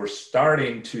we're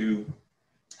starting to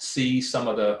see some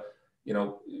of the,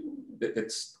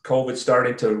 it's COVID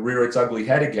starting to rear its ugly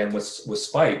head again with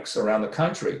spikes around the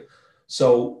country.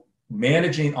 So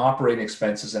managing operating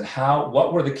expenses and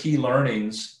what were the key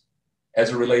learnings as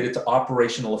it related to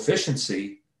operational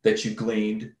efficiency that you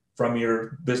gleaned from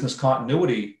your business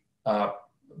continuity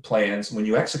plans when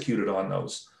you executed on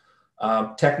those?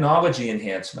 Technology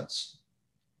enhancements.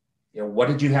 What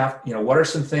did you have? What are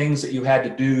some things that you had to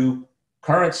do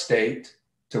current state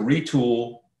to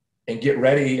retool and get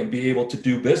ready and be able to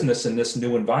do business in this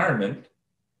new environment?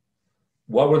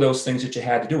 What were those things that you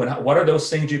had to do? And what are those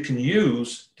things you can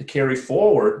use to carry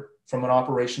forward from an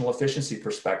operational efficiency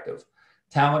perspective?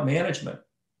 Talent management.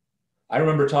 I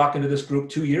remember talking to this group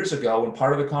 2 years ago, and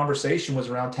part of the conversation was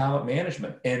around talent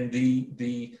management and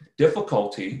the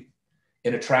difficulty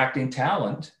in attracting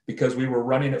talent because we were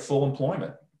running at full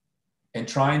employment and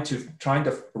trying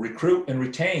to recruit and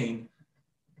retain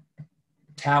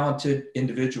talented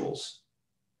individuals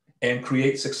and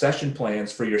create succession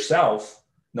plans for yourself,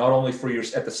 not only for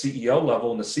at the CEO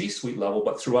level and the C-suite level,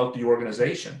 but throughout the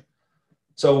organization.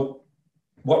 So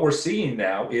what we're seeing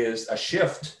now is a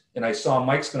shift. And I saw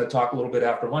Mike's going to talk a little bit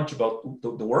after lunch about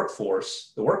the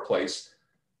workforce, the workplace.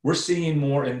 We're seeing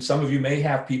more, and some of you may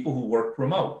have people who work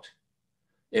remote.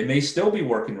 It may still be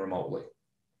working remotely.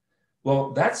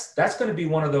 Well, that's going to be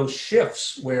one of those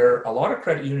shifts where a lot of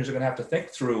credit unions are going to have to think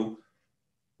through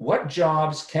what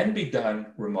jobs can be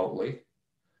done remotely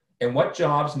and what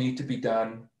jobs need to be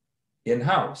done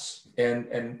in-house.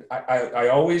 And I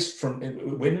always, from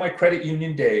in my credit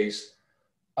union days,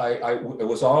 it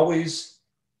was always,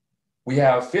 we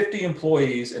have 50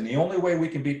 employees, and the only way we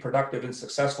can be productive and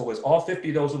successful is all 50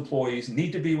 of those employees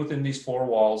need to be within these four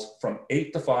walls from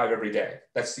 8 to 5 every day.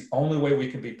 That's the only way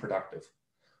we can be productive.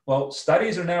 Well,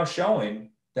 studies are now showing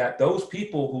that those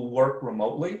people who work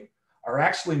remotely are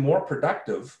actually more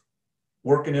productive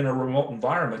working in a remote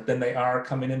environment than they are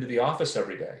coming into the office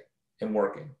every day and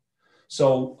working.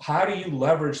 So how do you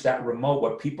leverage that remote?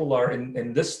 What people are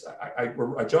in this,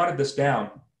 I jotted this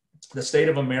down. The State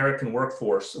of American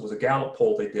Workforce, it was a Gallup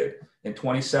poll they did in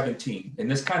 2017. And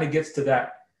this kind of gets to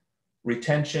that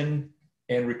retention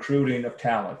and recruiting of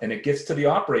talent. And it gets to the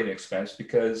operating expense,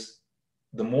 because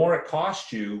the more it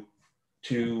costs you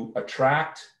to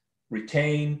attract,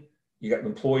 retain, you got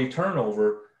employee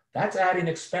turnover, that's adding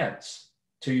expense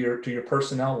to your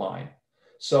personnel line.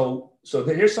 So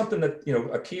here's something that,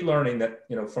 a key learning that,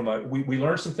 we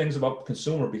learned some things about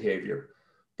consumer behavior,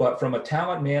 but from a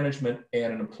talent management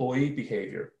and an employee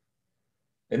behavior.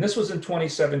 And this was in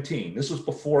 2017, this was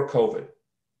before COVID.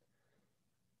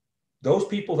 Those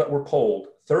people that were polled,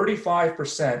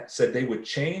 35% said they would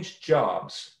change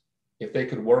jobs if they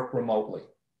could work remotely.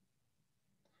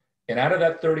 And out of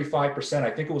that 35%,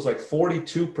 I think it was like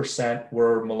 42%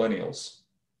 were millennials.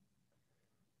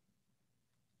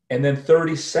 And then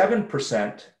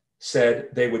 37% said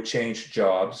they would change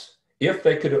jobs if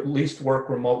they could at least work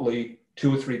remotely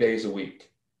 2 or 3 days a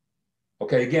week.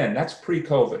 Okay, again, that's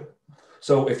pre-COVID.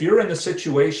 So if you're in the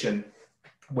situation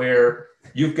where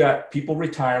you've got people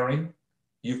retiring,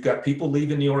 you've got people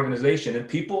leaving the organization, and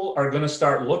people are going to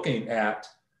start looking at,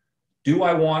 do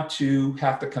I want to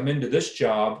have to come into this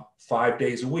job 5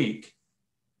 days a week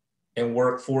and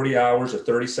work 40 hours or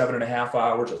 37 and a half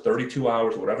hours or 32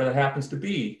 hours, whatever that happens to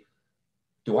be?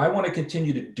 Do I want to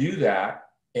continue to do that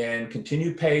and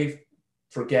continue to pay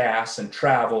for gas and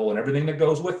travel and everything that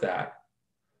goes with that,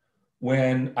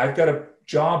 when I've got a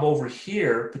job over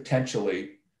here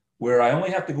potentially where I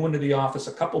only have to go into the office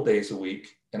a couple days a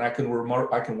week and I can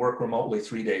work remotely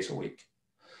 3 days a week?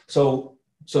 So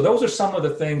those are some of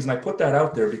the things, and I put that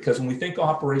out there because when we think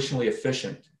operationally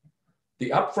efficient, the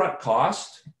upfront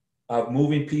cost of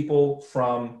moving people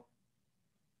from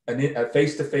a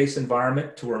face-to-face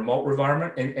environment to a remote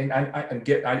environment, and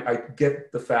I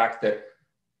get the fact that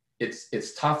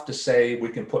it's tough to say we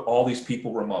can put all these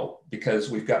people remote because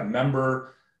we've got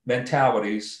member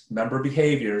mentalities, member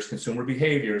behaviors, consumer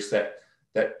behaviors that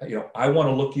I want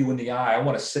to look you in the eye. I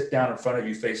want to sit down in front of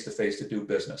you face-to-face to do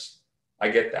business. I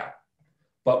get that.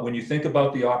 But when you think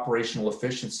about the operational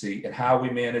efficiency and how we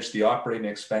manage the operating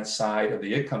expense side of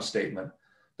the income statement,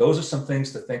 those are some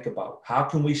things to think about. How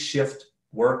can we shift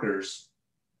workers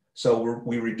so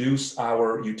we reduce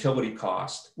our utility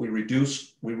cost, we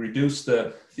reduce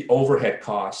the overhead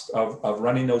cost of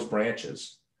running those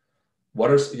branches?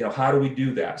 How do we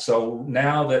do that? So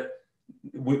now that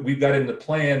we've got in the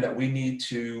plan that we need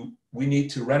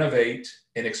to renovate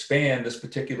and expand this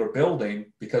particular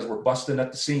building because we're busting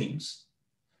at the seams,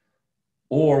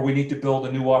 or we need to build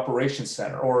a new operations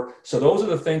center, so those are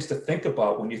the things to think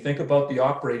about when you think about the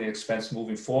operating expense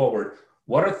moving forward.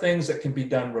 What are things that can be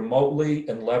done remotely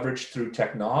and leveraged through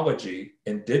technology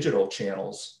and digital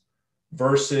channels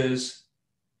versus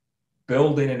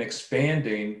building and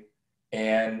expanding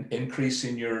and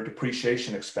increasing your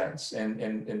depreciation expense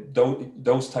and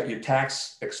those type, your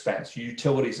tax expense, your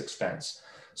utilities expense?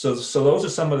 So those are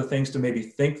some of the things to maybe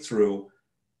think through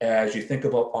as you think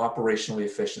about operationally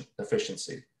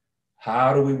efficiency.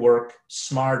 How do we work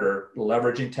smarter,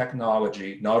 leveraging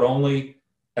technology, not only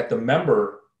at the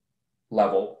member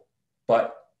level,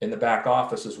 but in the back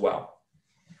office as well?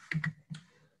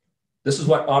 This is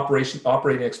what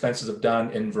operating expenses have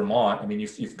done in Vermont. I mean,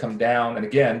 you've come down, and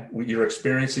again, you're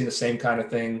experiencing the same kind of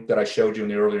thing that I showed you in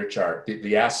the earlier chart.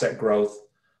 The asset growth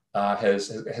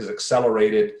has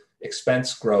accelerated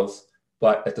expense growth,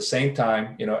 but at the same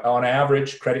time, on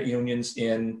average, credit unions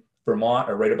in Vermont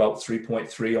are right about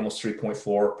 3.3, almost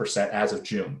 3.4% as of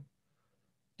June.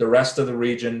 The rest of the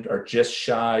region are just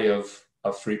shy of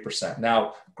 3%.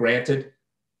 Now, granted,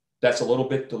 that's a little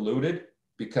bit diluted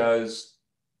because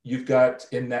you've got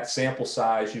in that sample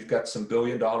size, you've got some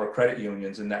billion-dollar credit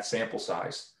unions in that sample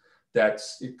size.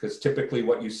 That's because typically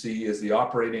what you see is the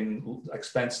operating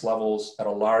expense levels at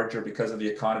a larger, because of the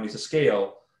economies of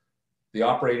scale, the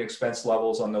operating expense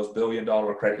levels on those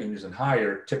billion-dollar credit unions and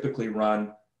higher typically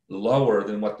run lower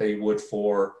than what they would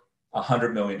for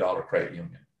 $100 million credit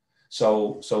union.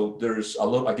 So there's a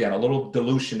little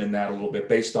dilution in that a little bit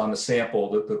based on the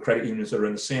sample, the credit unions that are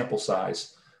in the sample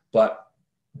size, but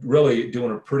really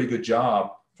doing a pretty good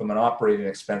job from an operating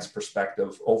expense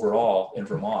perspective overall in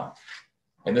Vermont.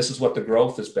 And this is what the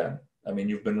growth has been. I mean,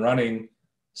 you've been running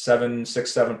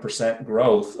 7%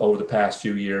 growth over the past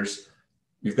few years.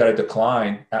 You've got a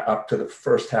decline up to the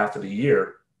first half of the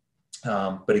year.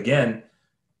 But again,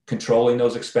 controlling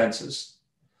those expenses.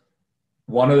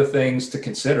 One of the things to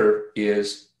consider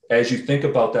is, as you think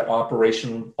about that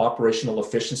operational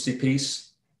efficiency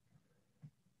piece,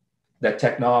 that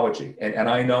technology. And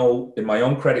I know in my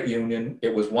own credit union,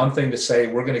 it was one thing to say,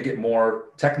 we're going to get more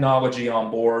technology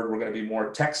on board. We're going to be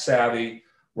more tech savvy.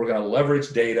 We're going to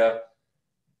leverage data.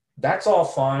 That's all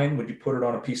fine when you put it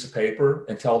on a piece of paper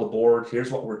and tell the board,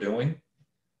 here's what we're doing.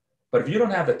 But if you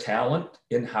don't have the talent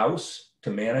in-house to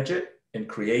manage it and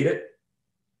create it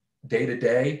day to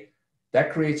day,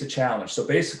 that creates a challenge. So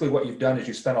basically what you've done is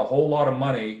you spent a whole lot of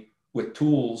money with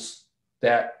tools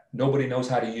that nobody knows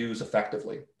how to use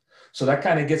effectively. So that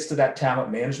kind of gets to that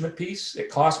talent management piece. It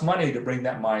costs money to bring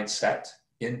that mindset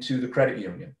into the credit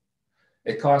union.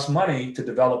 It costs money to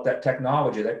develop that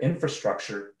technology, that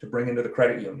infrastructure to bring into the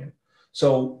credit union.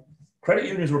 So credit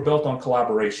unions were built on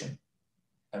collaboration.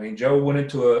 I mean, Joe went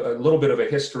into a little bit of a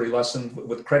history lesson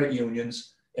with credit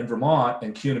unions in Vermont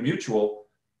and CUNA Mutual.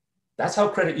 That's how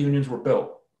credit unions were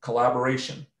built,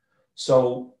 collaboration.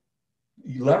 So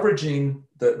leveraging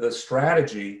the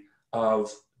strategy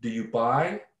of, do you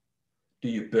buy, do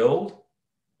you build,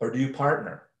 or do you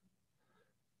partner?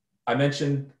 I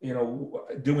mentioned,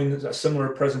 doing a similar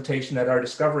presentation at our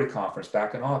Discovery Conference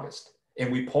back in August.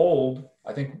 And we polled,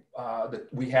 I think that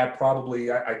we had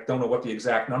probably, I don't know what the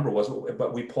exact number was,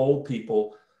 but we polled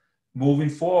people moving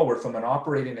forward from an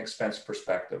operating expense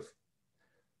perspective.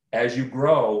 As you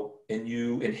grow and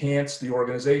you enhance the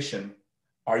organization,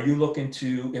 are you looking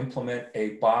to implement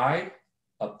a buy,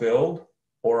 a build,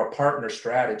 or a partner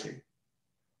strategy?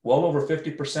 Well over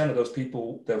 50% of those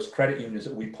people, those credit unions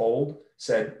that we polled,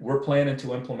 said, we're planning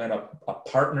to implement a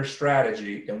partner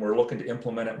strategy, and we're looking to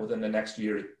implement it within the next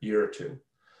year or two.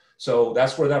 So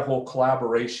that's where that whole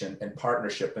collaboration and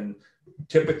partnership, and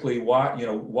typically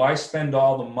why spend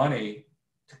all the money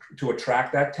to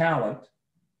attract that talent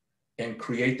and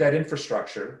create that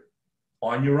infrastructure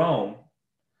on your own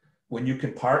when you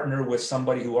can partner with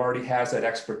somebody who already has that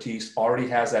expertise, already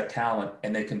has that talent,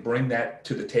 and they can bring that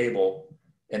to the table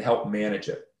and help manage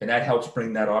it. And that helps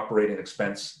bring that operating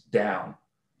expense down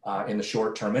in the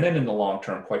short term and then in the long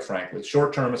term, quite frankly.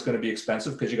 Short term is going to be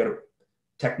expensive because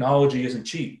technology isn't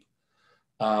cheap.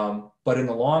 But in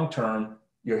the long term,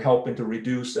 you're helping to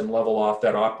reduce and level off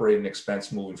that operating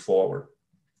expense moving forward.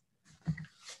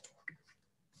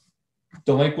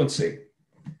 Delinquency.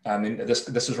 I mean, this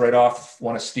is right off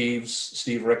one of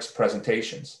Steve Rick's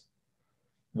presentations.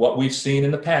 What we've seen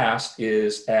in the past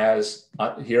is,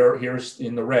 here's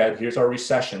in the red, here's our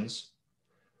recessions.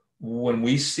 When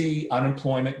we see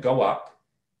unemployment go up,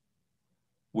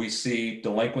 we see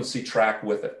delinquency track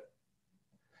with it.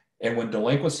 And when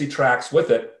delinquency tracks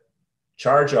with it,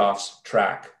 charge-offs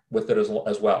track with it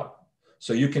as well.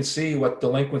 So you can see what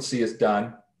delinquency has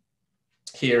done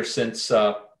here since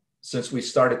we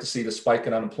started to see the spike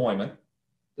in unemployment,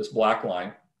 this black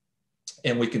line,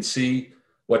 and we can see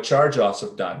what charge-offs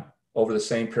have done over the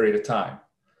same period of time.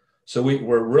 So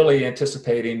we're really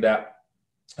anticipating that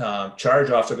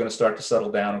charge-offs are going to start to settle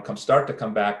down and start to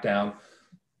come back down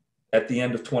at the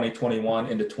end of 2021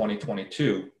 into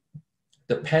 2022,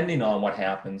 depending on what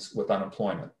happens with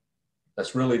unemployment.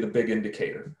 That's really the big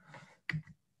indicator.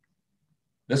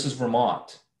 This is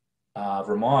Vermont.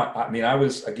 Vermont, I mean,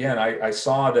 I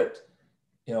saw that,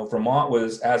 Vermont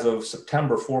was, as of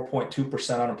September,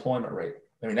 4.2% unemployment rate.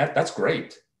 I mean, that's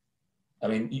great. I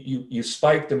mean, you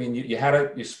spiked. I mean,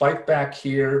 you spiked back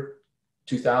here,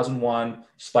 2001,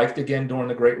 spiked again during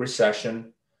the Great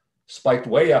Recession, spiked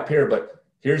way up here. But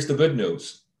here's the good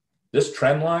news. This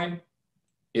trend line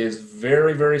is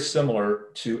very, very similar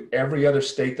to every other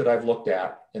state that I've looked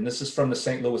at. And this is from the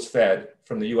St. Louis Fed,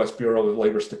 from the U.S. Bureau of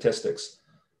Labor Statistics.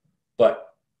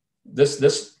 But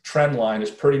this trend line is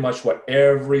pretty much what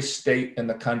every state in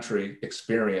the country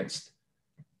experienced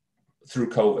through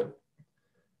COVID.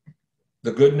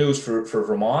 The good news for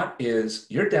Vermont is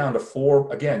you're down to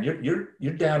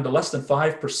you're down to less than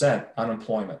 5%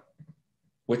 unemployment,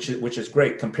 which is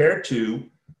great compared to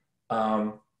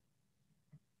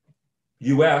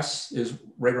US is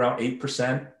right around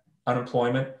 8%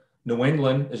 unemployment. New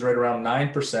England is right around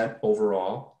 9%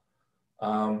 overall.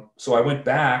 So I went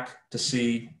back to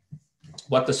see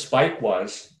what the spike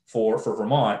was for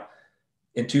Vermont.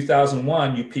 In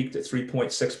 2001, you peaked at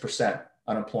 3.6%.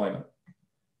 unemployment.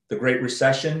 The Great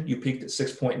Recession, you peaked at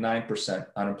 6.9%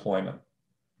 unemployment.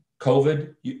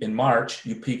 COVID, in March,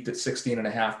 you peaked at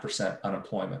 16.5%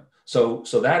 unemployment. So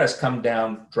that has come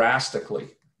down drastically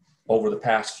over the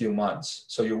past few months.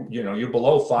 So you're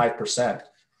below 5%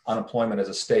 unemployment as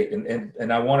a state.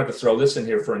 And I wanted to throw this in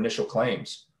here for initial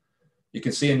claims. You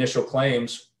can see initial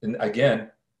claims, and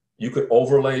again, you could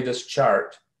overlay this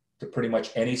chart to pretty much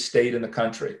any state in the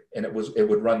country, and it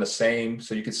would run the same.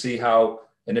 So you can see how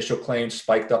initial claims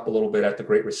spiked up a little bit at the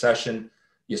Great Recession.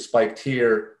 You spiked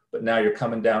here, but now you're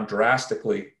coming down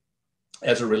drastically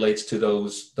as it relates to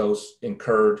those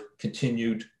incurred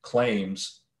continued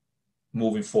claims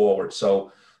moving forward.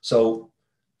 So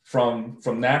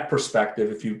from that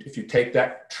perspective, if you take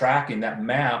that tracking, that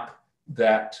map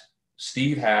that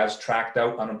Steve has tracked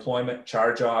out unemployment,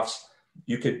 charge-offs,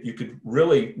 you could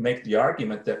really make the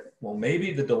argument that, well,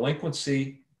 maybe the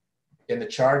delinquency and the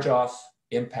charge-off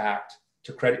impact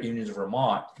to credit unions of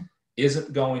Vermont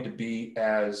isn't going to be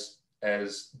as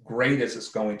great as it's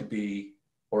going to be,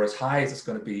 or as high as it's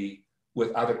going to be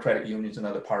with other credit unions in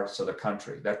other parts of the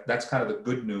country. That's kind of the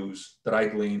good news that I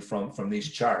gleaned from these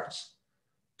charts,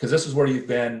 because this is where you've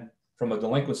been from a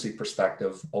delinquency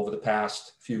perspective over the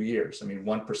past few years. I mean,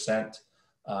 1%,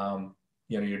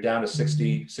 you're down to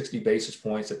 60 basis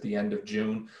points at the end of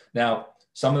June. Now,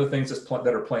 some of the things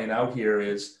that are playing out here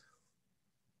is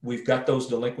we've got those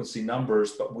delinquency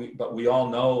numbers, but we all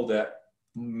know that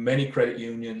many credit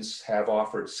unions have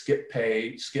offered skip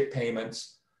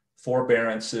payments,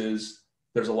 forbearances.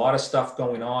 There's a lot of stuff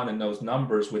going on in those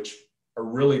numbers, which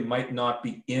really might not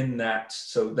be in that.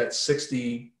 So that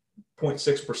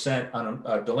 60.6% on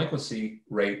a delinquency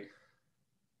rate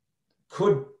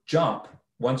could jump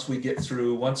once we get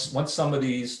through, once some of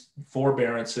these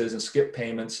forbearances and skip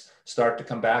payments start to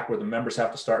come back, where the members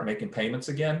have to start making payments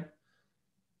again.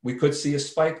 We could see a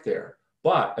spike there.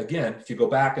 But again, if you go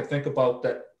back and think about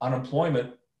that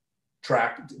unemployment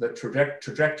the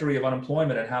trajectory of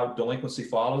unemployment and how delinquency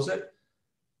follows it,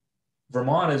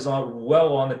 Vermont is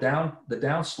well on the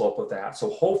downslope of that.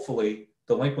 So hopefully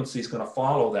delinquency is going to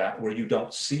follow that, where you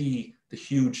don't see the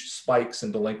huge spikes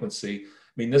in delinquency. I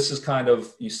mean, this is kind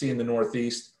of, you see in the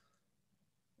Northeast,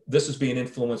 this is being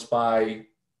influenced by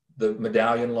the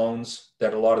medallion loans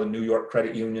that a lot of the New York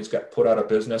credit unions got put out of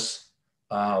business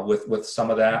with some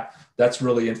of that. That's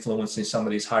really influencing some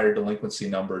of these higher delinquency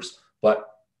numbers. But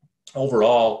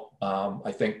overall,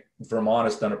 I think Vermont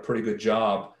has done a pretty good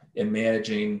job in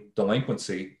managing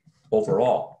delinquency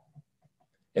overall.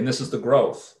 And this is the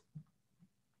growth.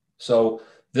 So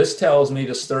this tells me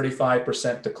this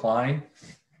 35% decline.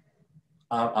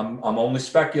 I'm only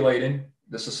speculating.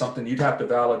 This is something you'd have to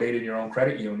validate in your own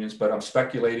credit unions, but I'm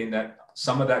speculating that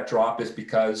some of that drop is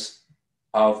because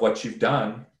of what you've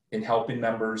done in helping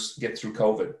members get through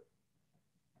COVID,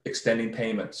 extending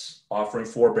payments, offering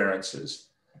forbearances,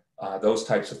 those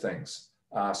types of things.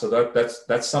 So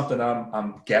that's something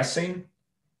I'm guessing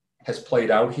has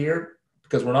played out here,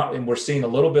 because we're seeing a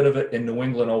little bit of it in New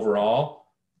England overall,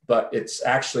 but it's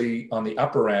actually on the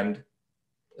upper end.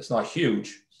 It's not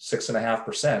huge,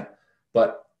 6.5%,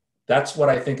 but that's what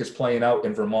I think is playing out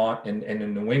in Vermont and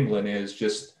in New England, is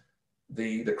just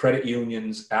the credit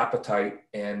union's appetite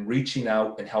and reaching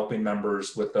out and helping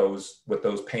members with those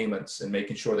payments and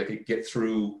making sure they could get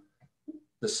through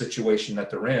the situation that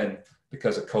they're in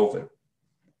because of COVID.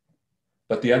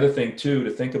 But the other thing too to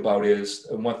think about is,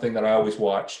 and one thing that I always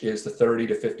watch is the 30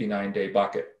 to 59 day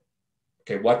bucket.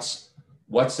 Okay, what's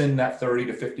in that 30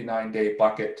 to 59 day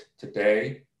bucket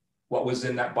today? What was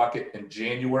in that bucket in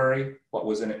January? What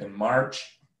was in it in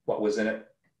March? What was in it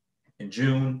in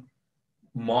June?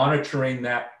 Monitoring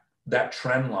that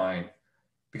trend line,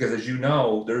 because as you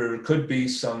know, there could be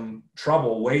some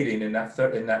trouble waiting in that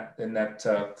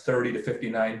 30 to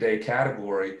 59 day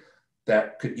category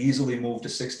that could easily move to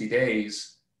 60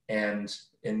 days, and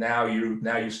now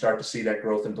you start to see that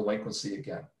growth in delinquency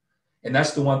again. And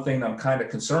that's the one thing I'm kind of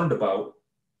concerned about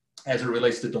as it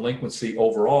relates to delinquency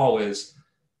overall, is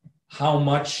how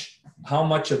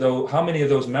many of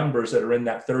those members that are in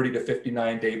that 30 to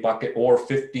 59 day bucket, or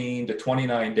 15 to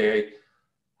 29 day,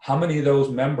 how many of those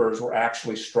members were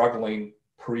actually struggling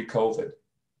pre-COVID?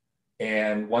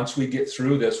 And once we get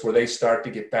through this, where they start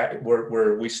to get back,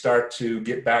 where we start to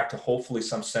get back to hopefully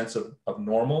some sense of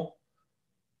normal,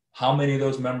 how many of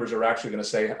those members are actually going to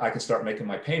say, I can start making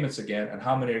my payments again? And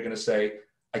how many are going to say,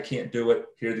 I can't do it.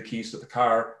 Here are the keys to the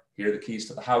car. Here are the keys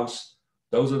to the house.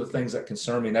 Those are the things that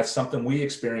concern me. And that's something we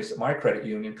experienced at my credit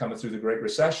union coming through the Great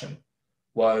Recession.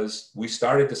 Was we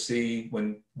started to see,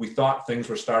 when we thought things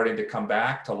were starting to come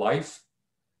back to life,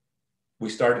 we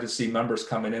started to see members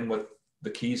coming in with the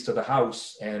keys to the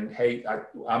house and, hey,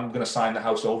 I'm going to sign the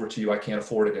house over to you. I can't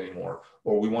afford it anymore.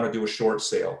 Or we want to do a short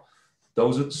sale.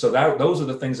 Those are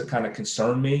the things that kind of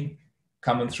concern me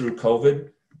coming through COVID,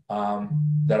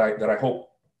 that I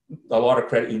hope a lot of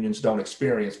credit unions don't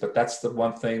experience. But that's the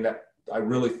one thing that I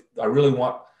really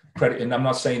want credit. And I'm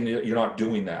not saying that you're not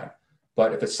doing that,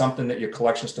 but if it's something that your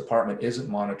collections department isn't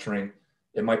monitoring,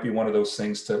 it might be one of those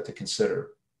things to consider.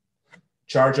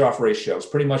 Charge-off ratios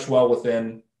pretty much well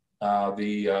within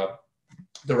the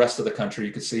rest of the country.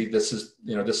 You can see this is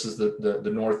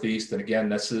the Northeast, and again,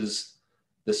 this is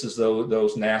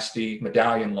those nasty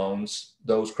medallion loans,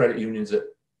 those credit unions that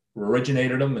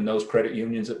originated them, and those credit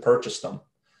unions that purchased them.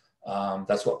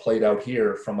 That's what played out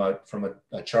here from a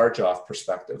charge-off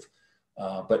perspective.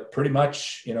 But pretty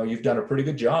much, you've done a pretty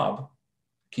good job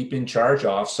keeping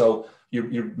charge-off. So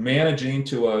you're managing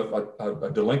to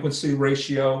a delinquency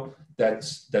ratio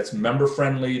that's member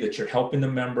friendly, that you're helping the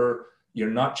member. You're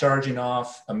not charging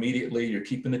off immediately. You're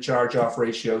keeping the charge-off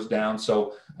ratios down.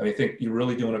 So I think you're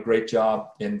really doing a great job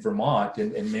in Vermont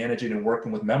in managing and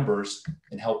working with members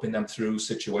and helping them through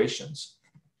situations,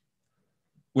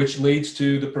 which leads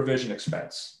to the provision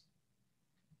expense.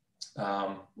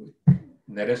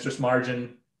 Net interest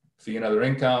margin, fee and other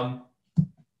income,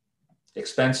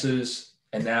 expenses,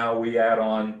 and now we add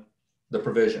on the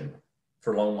provision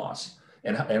for loan loss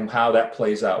and how that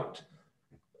plays out.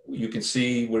 You can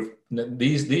see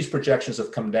these projections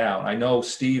have come down. I know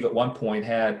Steve at one point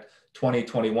had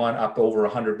 2021 up over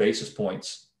 100 basis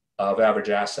points of average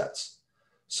assets.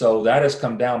 So that has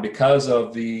come down because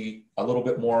of a little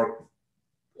bit more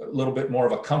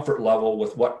of a comfort level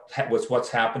with what's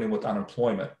happening with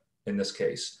unemployment in this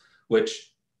case,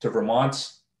 which to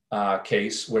Vermont's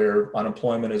case, where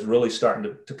unemployment is really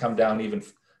starting to come down even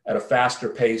at a faster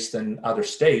pace than other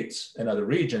states and other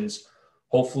regions.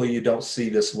 Hopefully you don't see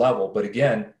this level. But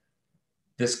again,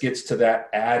 this gets to that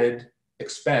added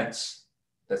expense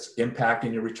that's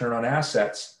impacting your return on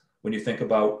assets when you think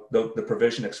about the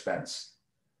provision expense.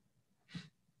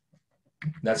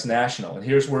 That's national. And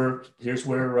here's where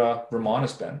Vermont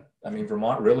has been. I mean,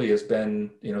 Vermont really has been,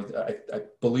 I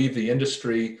believe the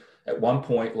industry at one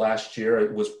point last year,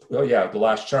 it was, the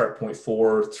last chart,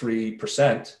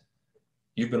 0.43%.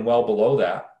 You've been well below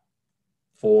that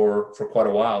for quite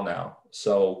a while now.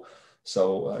 So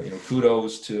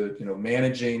kudos to,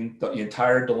 managing the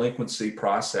entire delinquency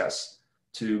process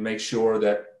to make sure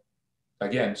that,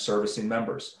 again, servicing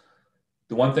members.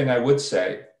 The one thing I would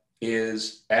say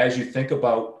is, as you think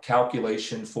about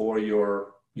calculation for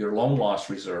your loan loss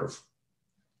reserve,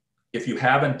 if you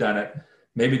haven't done it,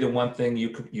 maybe the one thing you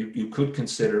could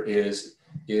consider is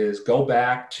go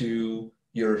back to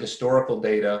your historical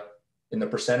data and the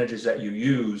percentages that you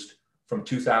used from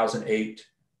 2008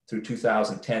 through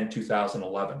 2010,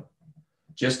 2011,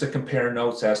 just to compare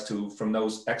notes as to, from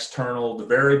those the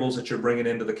variables that you're bringing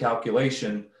into the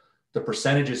calculation, the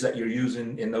percentages that you're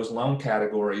using in those loan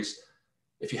categories.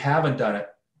 If you haven't done it,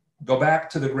 go back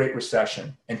to the Great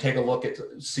Recession and take a look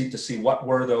to see what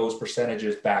were those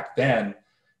percentages back then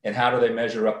and how do they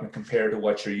measure up and compare to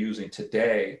what you're using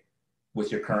today with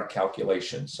your current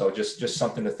calculation. So just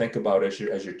something to think about as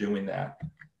you're doing that.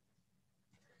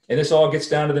 And this all gets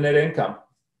down to the net income.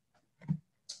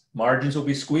 Margins will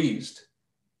be squeezed.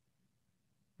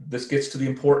 This gets to the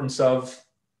importance of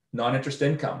non-interest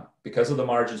income because of the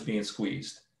margins being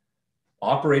squeezed.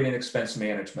 Operating expense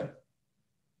management,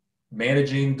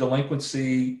 managing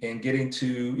delinquency and getting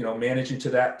to, managing to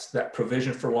that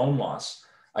provision for loan loss.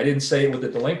 I didn't say it with the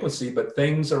delinquency, but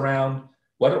things around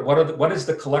what is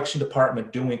the collection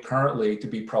department doing currently to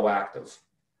be proactive?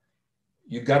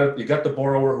 You got the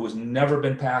borrower who has never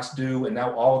been past due, and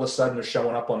now all of a sudden they're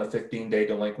showing up on the 15-day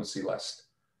delinquency list.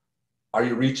 Are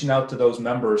you reaching out to those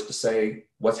members to say,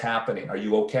 what's happening? Are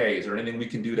you okay? Is there anything we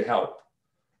can do to help?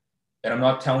 And I'm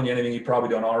not telling you anything you probably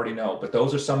don't already know, but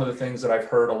those are some of the things that I've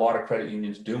heard a lot of credit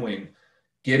unions doing,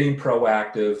 getting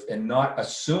proactive and not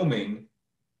assuming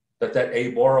that a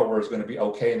borrower is going to be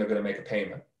okay and they're going to make a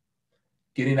payment.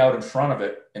 Getting out in front of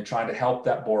it and trying to help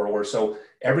that borrower. So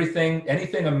anything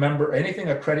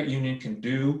a credit union can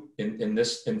do in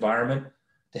this environment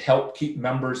to help keep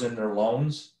members in their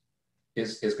loans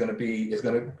is going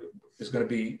to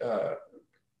be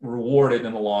rewarded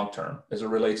in the long term as it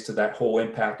relates to that whole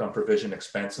impact on provision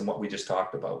expense and what we just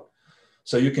talked about.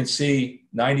 So you can see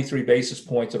 93 basis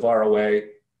points of ROA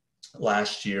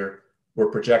last year. We're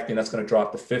projecting that's going to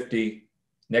drop to 50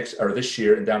 this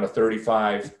year and down to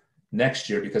 35 next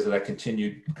year because of that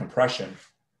continued compression.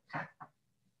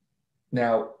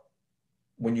 Now,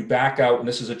 when you back out, and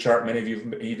this is a chart many of you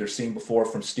have either seen before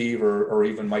from Steve or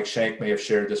even Mike Shank may have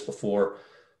shared this before.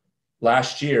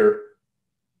 Last year,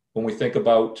 when we think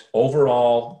about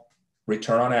overall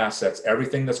return on assets,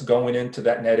 everything that's going into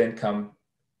that net income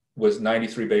was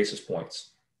 93 basis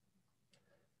points.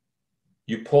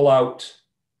 You pull out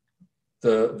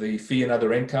the fee and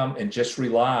other income and just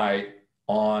rely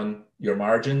on your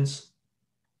margins,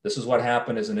 this is what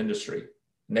happened as an industry,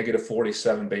 negative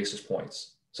 47 basis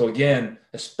points. So again,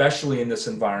 especially in this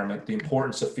environment, the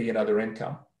importance of fee and other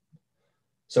income.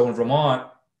 So in Vermont,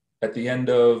 at the end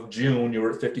of June, you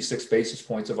were at 56 basis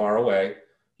points of ROA.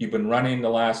 You've been running the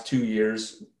last 2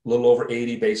 years, a little over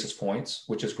 80 basis points,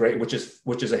 which is great, which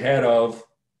is ahead of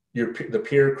the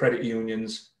peer credit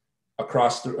unions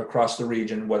across the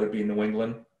region, whether it be in New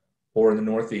England or in the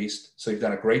Northeast. So you've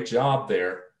done a great job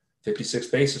there, 56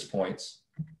 basis points.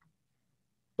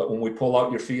 But when we pull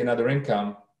out your fee and other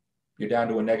income, you're down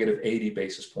to a negative 80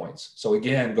 basis points. So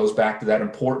again, goes back to that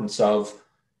importance of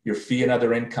your fee and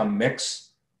other income mix.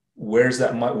 Where's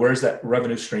that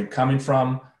revenue stream coming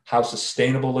from? How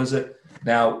sustainable is it?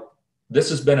 Now, this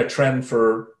has been a trend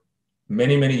for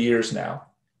many, many years now,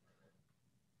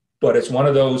 but it's one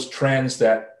of those trends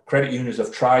that credit unions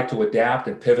have tried to adapt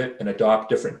and pivot and adopt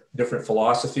different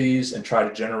philosophies and try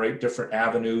to generate different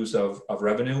avenues of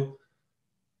revenue.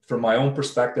 From my own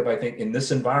perspective, I think in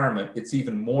this environment, it's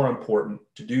even more important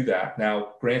to do that.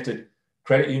 Now, granted,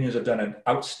 credit unions have done an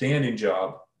outstanding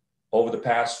job over the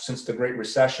past, since the Great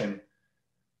Recession,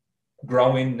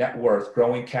 growing net worth,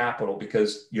 growing capital,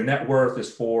 because your net worth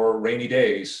is for rainy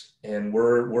days, and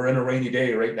we're in a rainy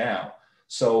day right now.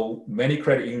 So many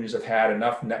credit unions have had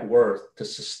enough net worth to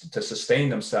sustain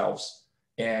themselves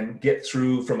and get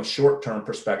through, from a short-term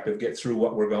perspective, get through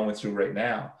what we're going through right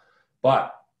now.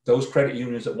 But those credit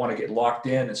unions that want to get locked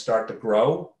in and start to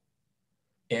grow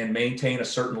and maintain a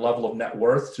certain level of net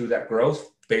worth through that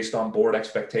growth based on board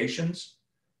expectations,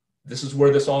 this is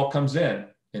where this all comes in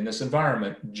this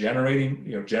environment, generating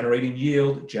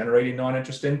yield, generating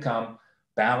non-interest income,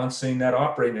 balancing that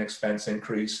operating expense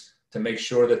increase to make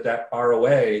sure that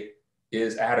ROA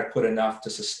is adequate enough to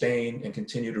sustain and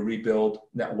continue to rebuild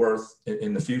net worth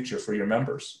in the future for your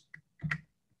members.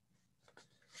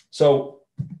 So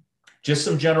just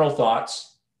some general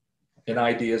thoughts and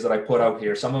ideas that I put out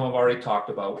here. Some of them I've already talked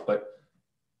about, but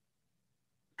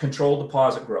control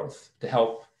deposit growth to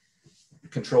help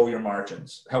control your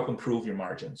margins, help improve your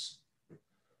margins.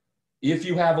 If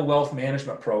you have a wealth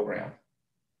management program,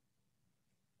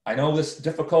 I know this is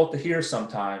difficult to hear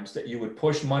sometimes, that you would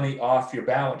push money off your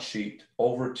balance sheet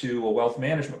over to a wealth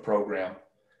management program.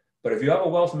 But if you have a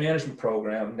wealth management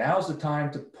program, now's the time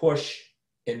to push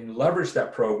and leverage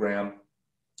that program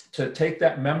to take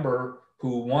that member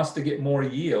who wants to get more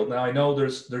yield. Now, I know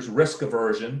there's risk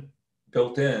aversion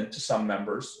built in to some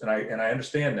members, and I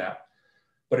understand that.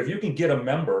 But if you can get a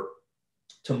member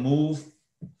to move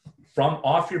from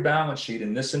off your balance sheet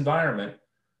in this environment,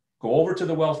 go over to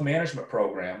the wealth management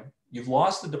program, you've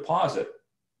lost the deposit,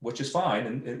 which is fine,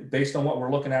 and based on what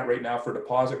we're looking at right now for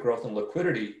deposit growth and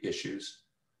liquidity issues,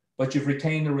 but you've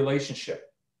retained the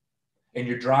relationship and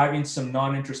you're driving some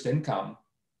non-interest income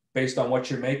based on what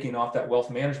you're making off that wealth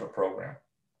management program.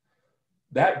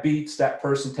 That beats that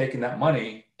person taking that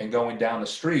money and going down the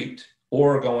street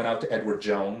or going out to Edward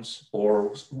Jones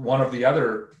or one of the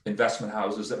other investment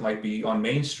houses that might be on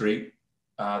Main Street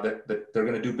that they're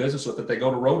going to do business with, that they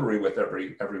go to Rotary with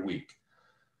every week.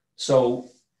 So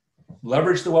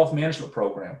leverage the wealth management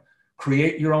program.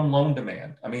 Create your own loan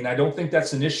demand. I mean, I don't think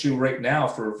that's an issue right now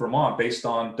for Vermont based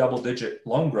on double-digit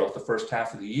loan growth the first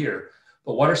half of the year.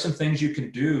 But what are some things you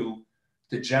can do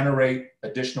to generate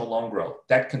additional loan growth?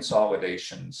 Debt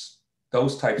consolidations,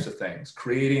 those types of things.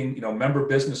 Creating, member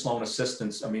business loan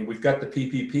assistance. I mean, we've got the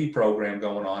PPP program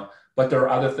going on, but there are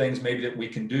other things maybe that we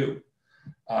can do.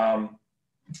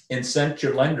 Incent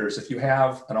your lenders. If you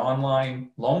have an online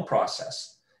loan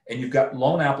process and you've got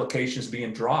loan applications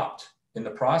being dropped in the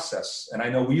process, and I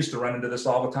know we used to run into this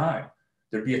all the time.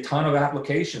 There'd be a ton of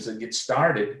applications that get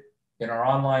started in our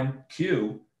online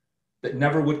queue that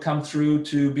never would come through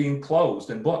to being closed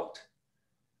and booked.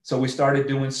 So we started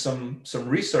doing some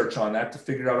research on that to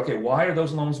figure out, okay, why are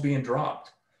those loans being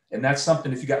dropped? And that's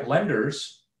something, if you got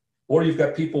lenders or you've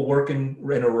got people working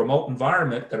in a remote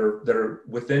environment that are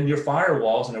within your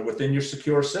firewalls and are within your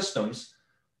secure systems,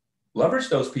 leverage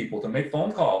those people to make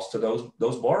phone calls to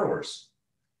those borrowers.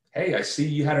 Hey, I see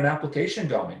you had an application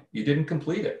going. You didn't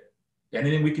complete it.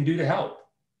 Anything we can do to help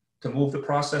to move the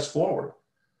process forward?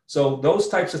 So those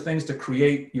types of things to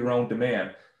create your own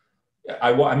demand.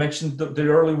 I mentioned the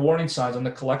early warning signs on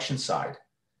the collection side.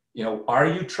 Are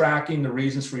you tracking the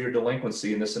reasons for your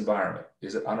delinquency in this environment?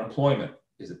 Is it unemployment?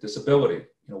 Is it disability?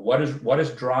 What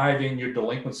is driving your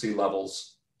delinquency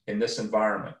levels in this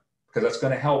environment? because that's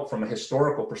going to help from a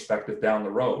historical perspective down the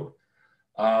road.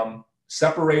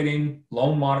 Separating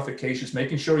loan modifications,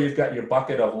 making sure you've got your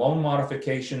bucket of loan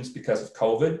modifications because of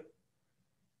COVID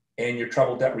and your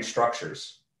troubled debt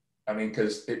restructures. I mean,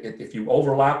 because if you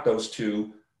overlap those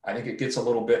two, I think it gets a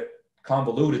little bit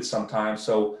convoluted sometimes.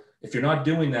 So if you're not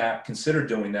doing that, consider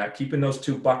doing that, keeping those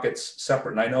two buckets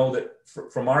separate. And I know that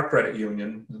from our credit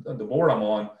union, the board I'm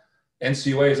on,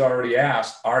 NCUA has already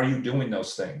asked, are you doing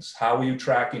those things? How are you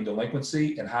tracking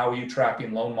delinquency and how are you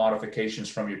tracking loan modifications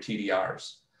from your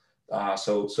TDRs?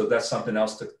 So that's something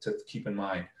else to keep in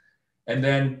mind. And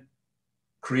then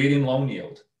creating loan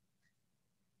yield.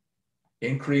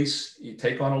 Increase, you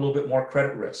take on a little bit more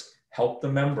credit risk, help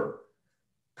the member,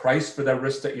 price for that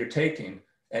risk that you're taking,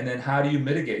 and then how do you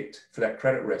mitigate for that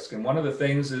credit risk? And one of the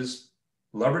things is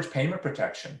leverage payment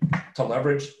protection to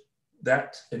leverage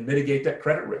that and mitigate that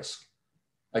credit risk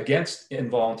against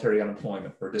involuntary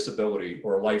unemployment or disability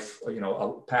or life,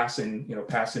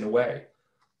 passing away,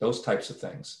 those types of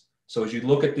things. So as you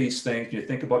look at these things, you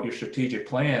think about your strategic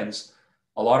plans,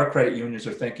 a lot of credit unions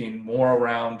are thinking more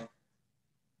around,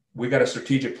 we got a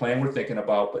strategic plan we're thinking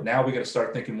about, but now we got to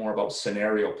start thinking more about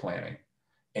scenario planning.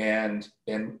 And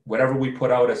whatever we put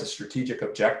out as a strategic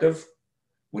objective,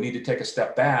 we need to take a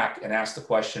step back and ask the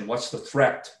question, what's the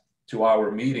threat to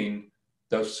our meeting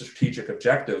those strategic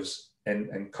objectives?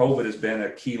 And COVID has been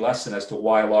a key lesson as to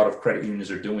why a lot of credit unions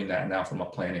are doing that now from a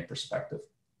planning perspective.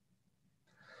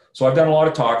 So I've done a lot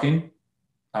of talking.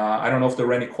 I don't know if there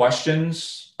are any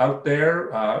questions out there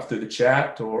through the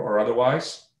chat or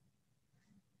otherwise.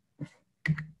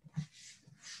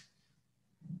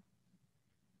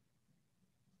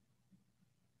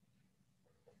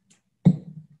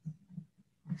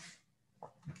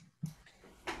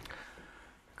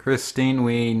 Christine,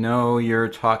 we know you're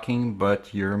talking,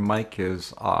 but your mic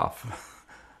is off.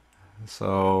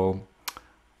 So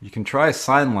you can try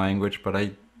sign language, but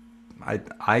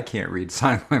I can't read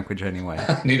sign language anyway.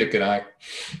 Neither can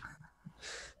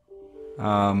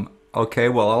I. Okay,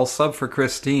 well, I'll sub for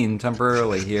Christine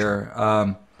temporarily here.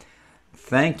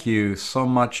 Thank you so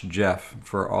much, Jeff,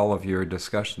 for all of your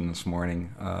discussion this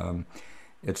morning.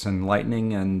 It's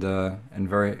enlightening and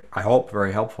very, I hope,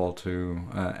 very helpful to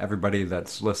everybody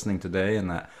that's listening today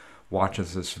and that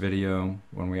watches this video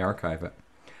when we archive it.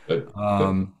 Good.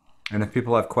 And if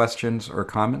people have questions or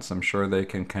comments, I'm sure they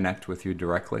can connect with you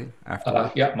directly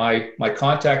after. Yeah, my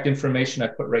contact information I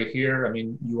put right here. I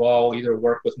mean, you all either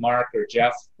work with Mark or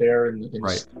Jeff there,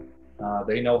 Right.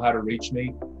 They know how to reach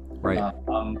me. Right.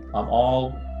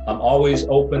 I'm always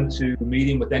open to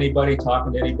meeting with anybody,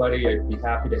 talking to anybody. I'd be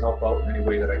happy to help out in any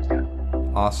way that I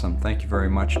can. Awesome. Thank you very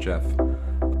much, Jeff.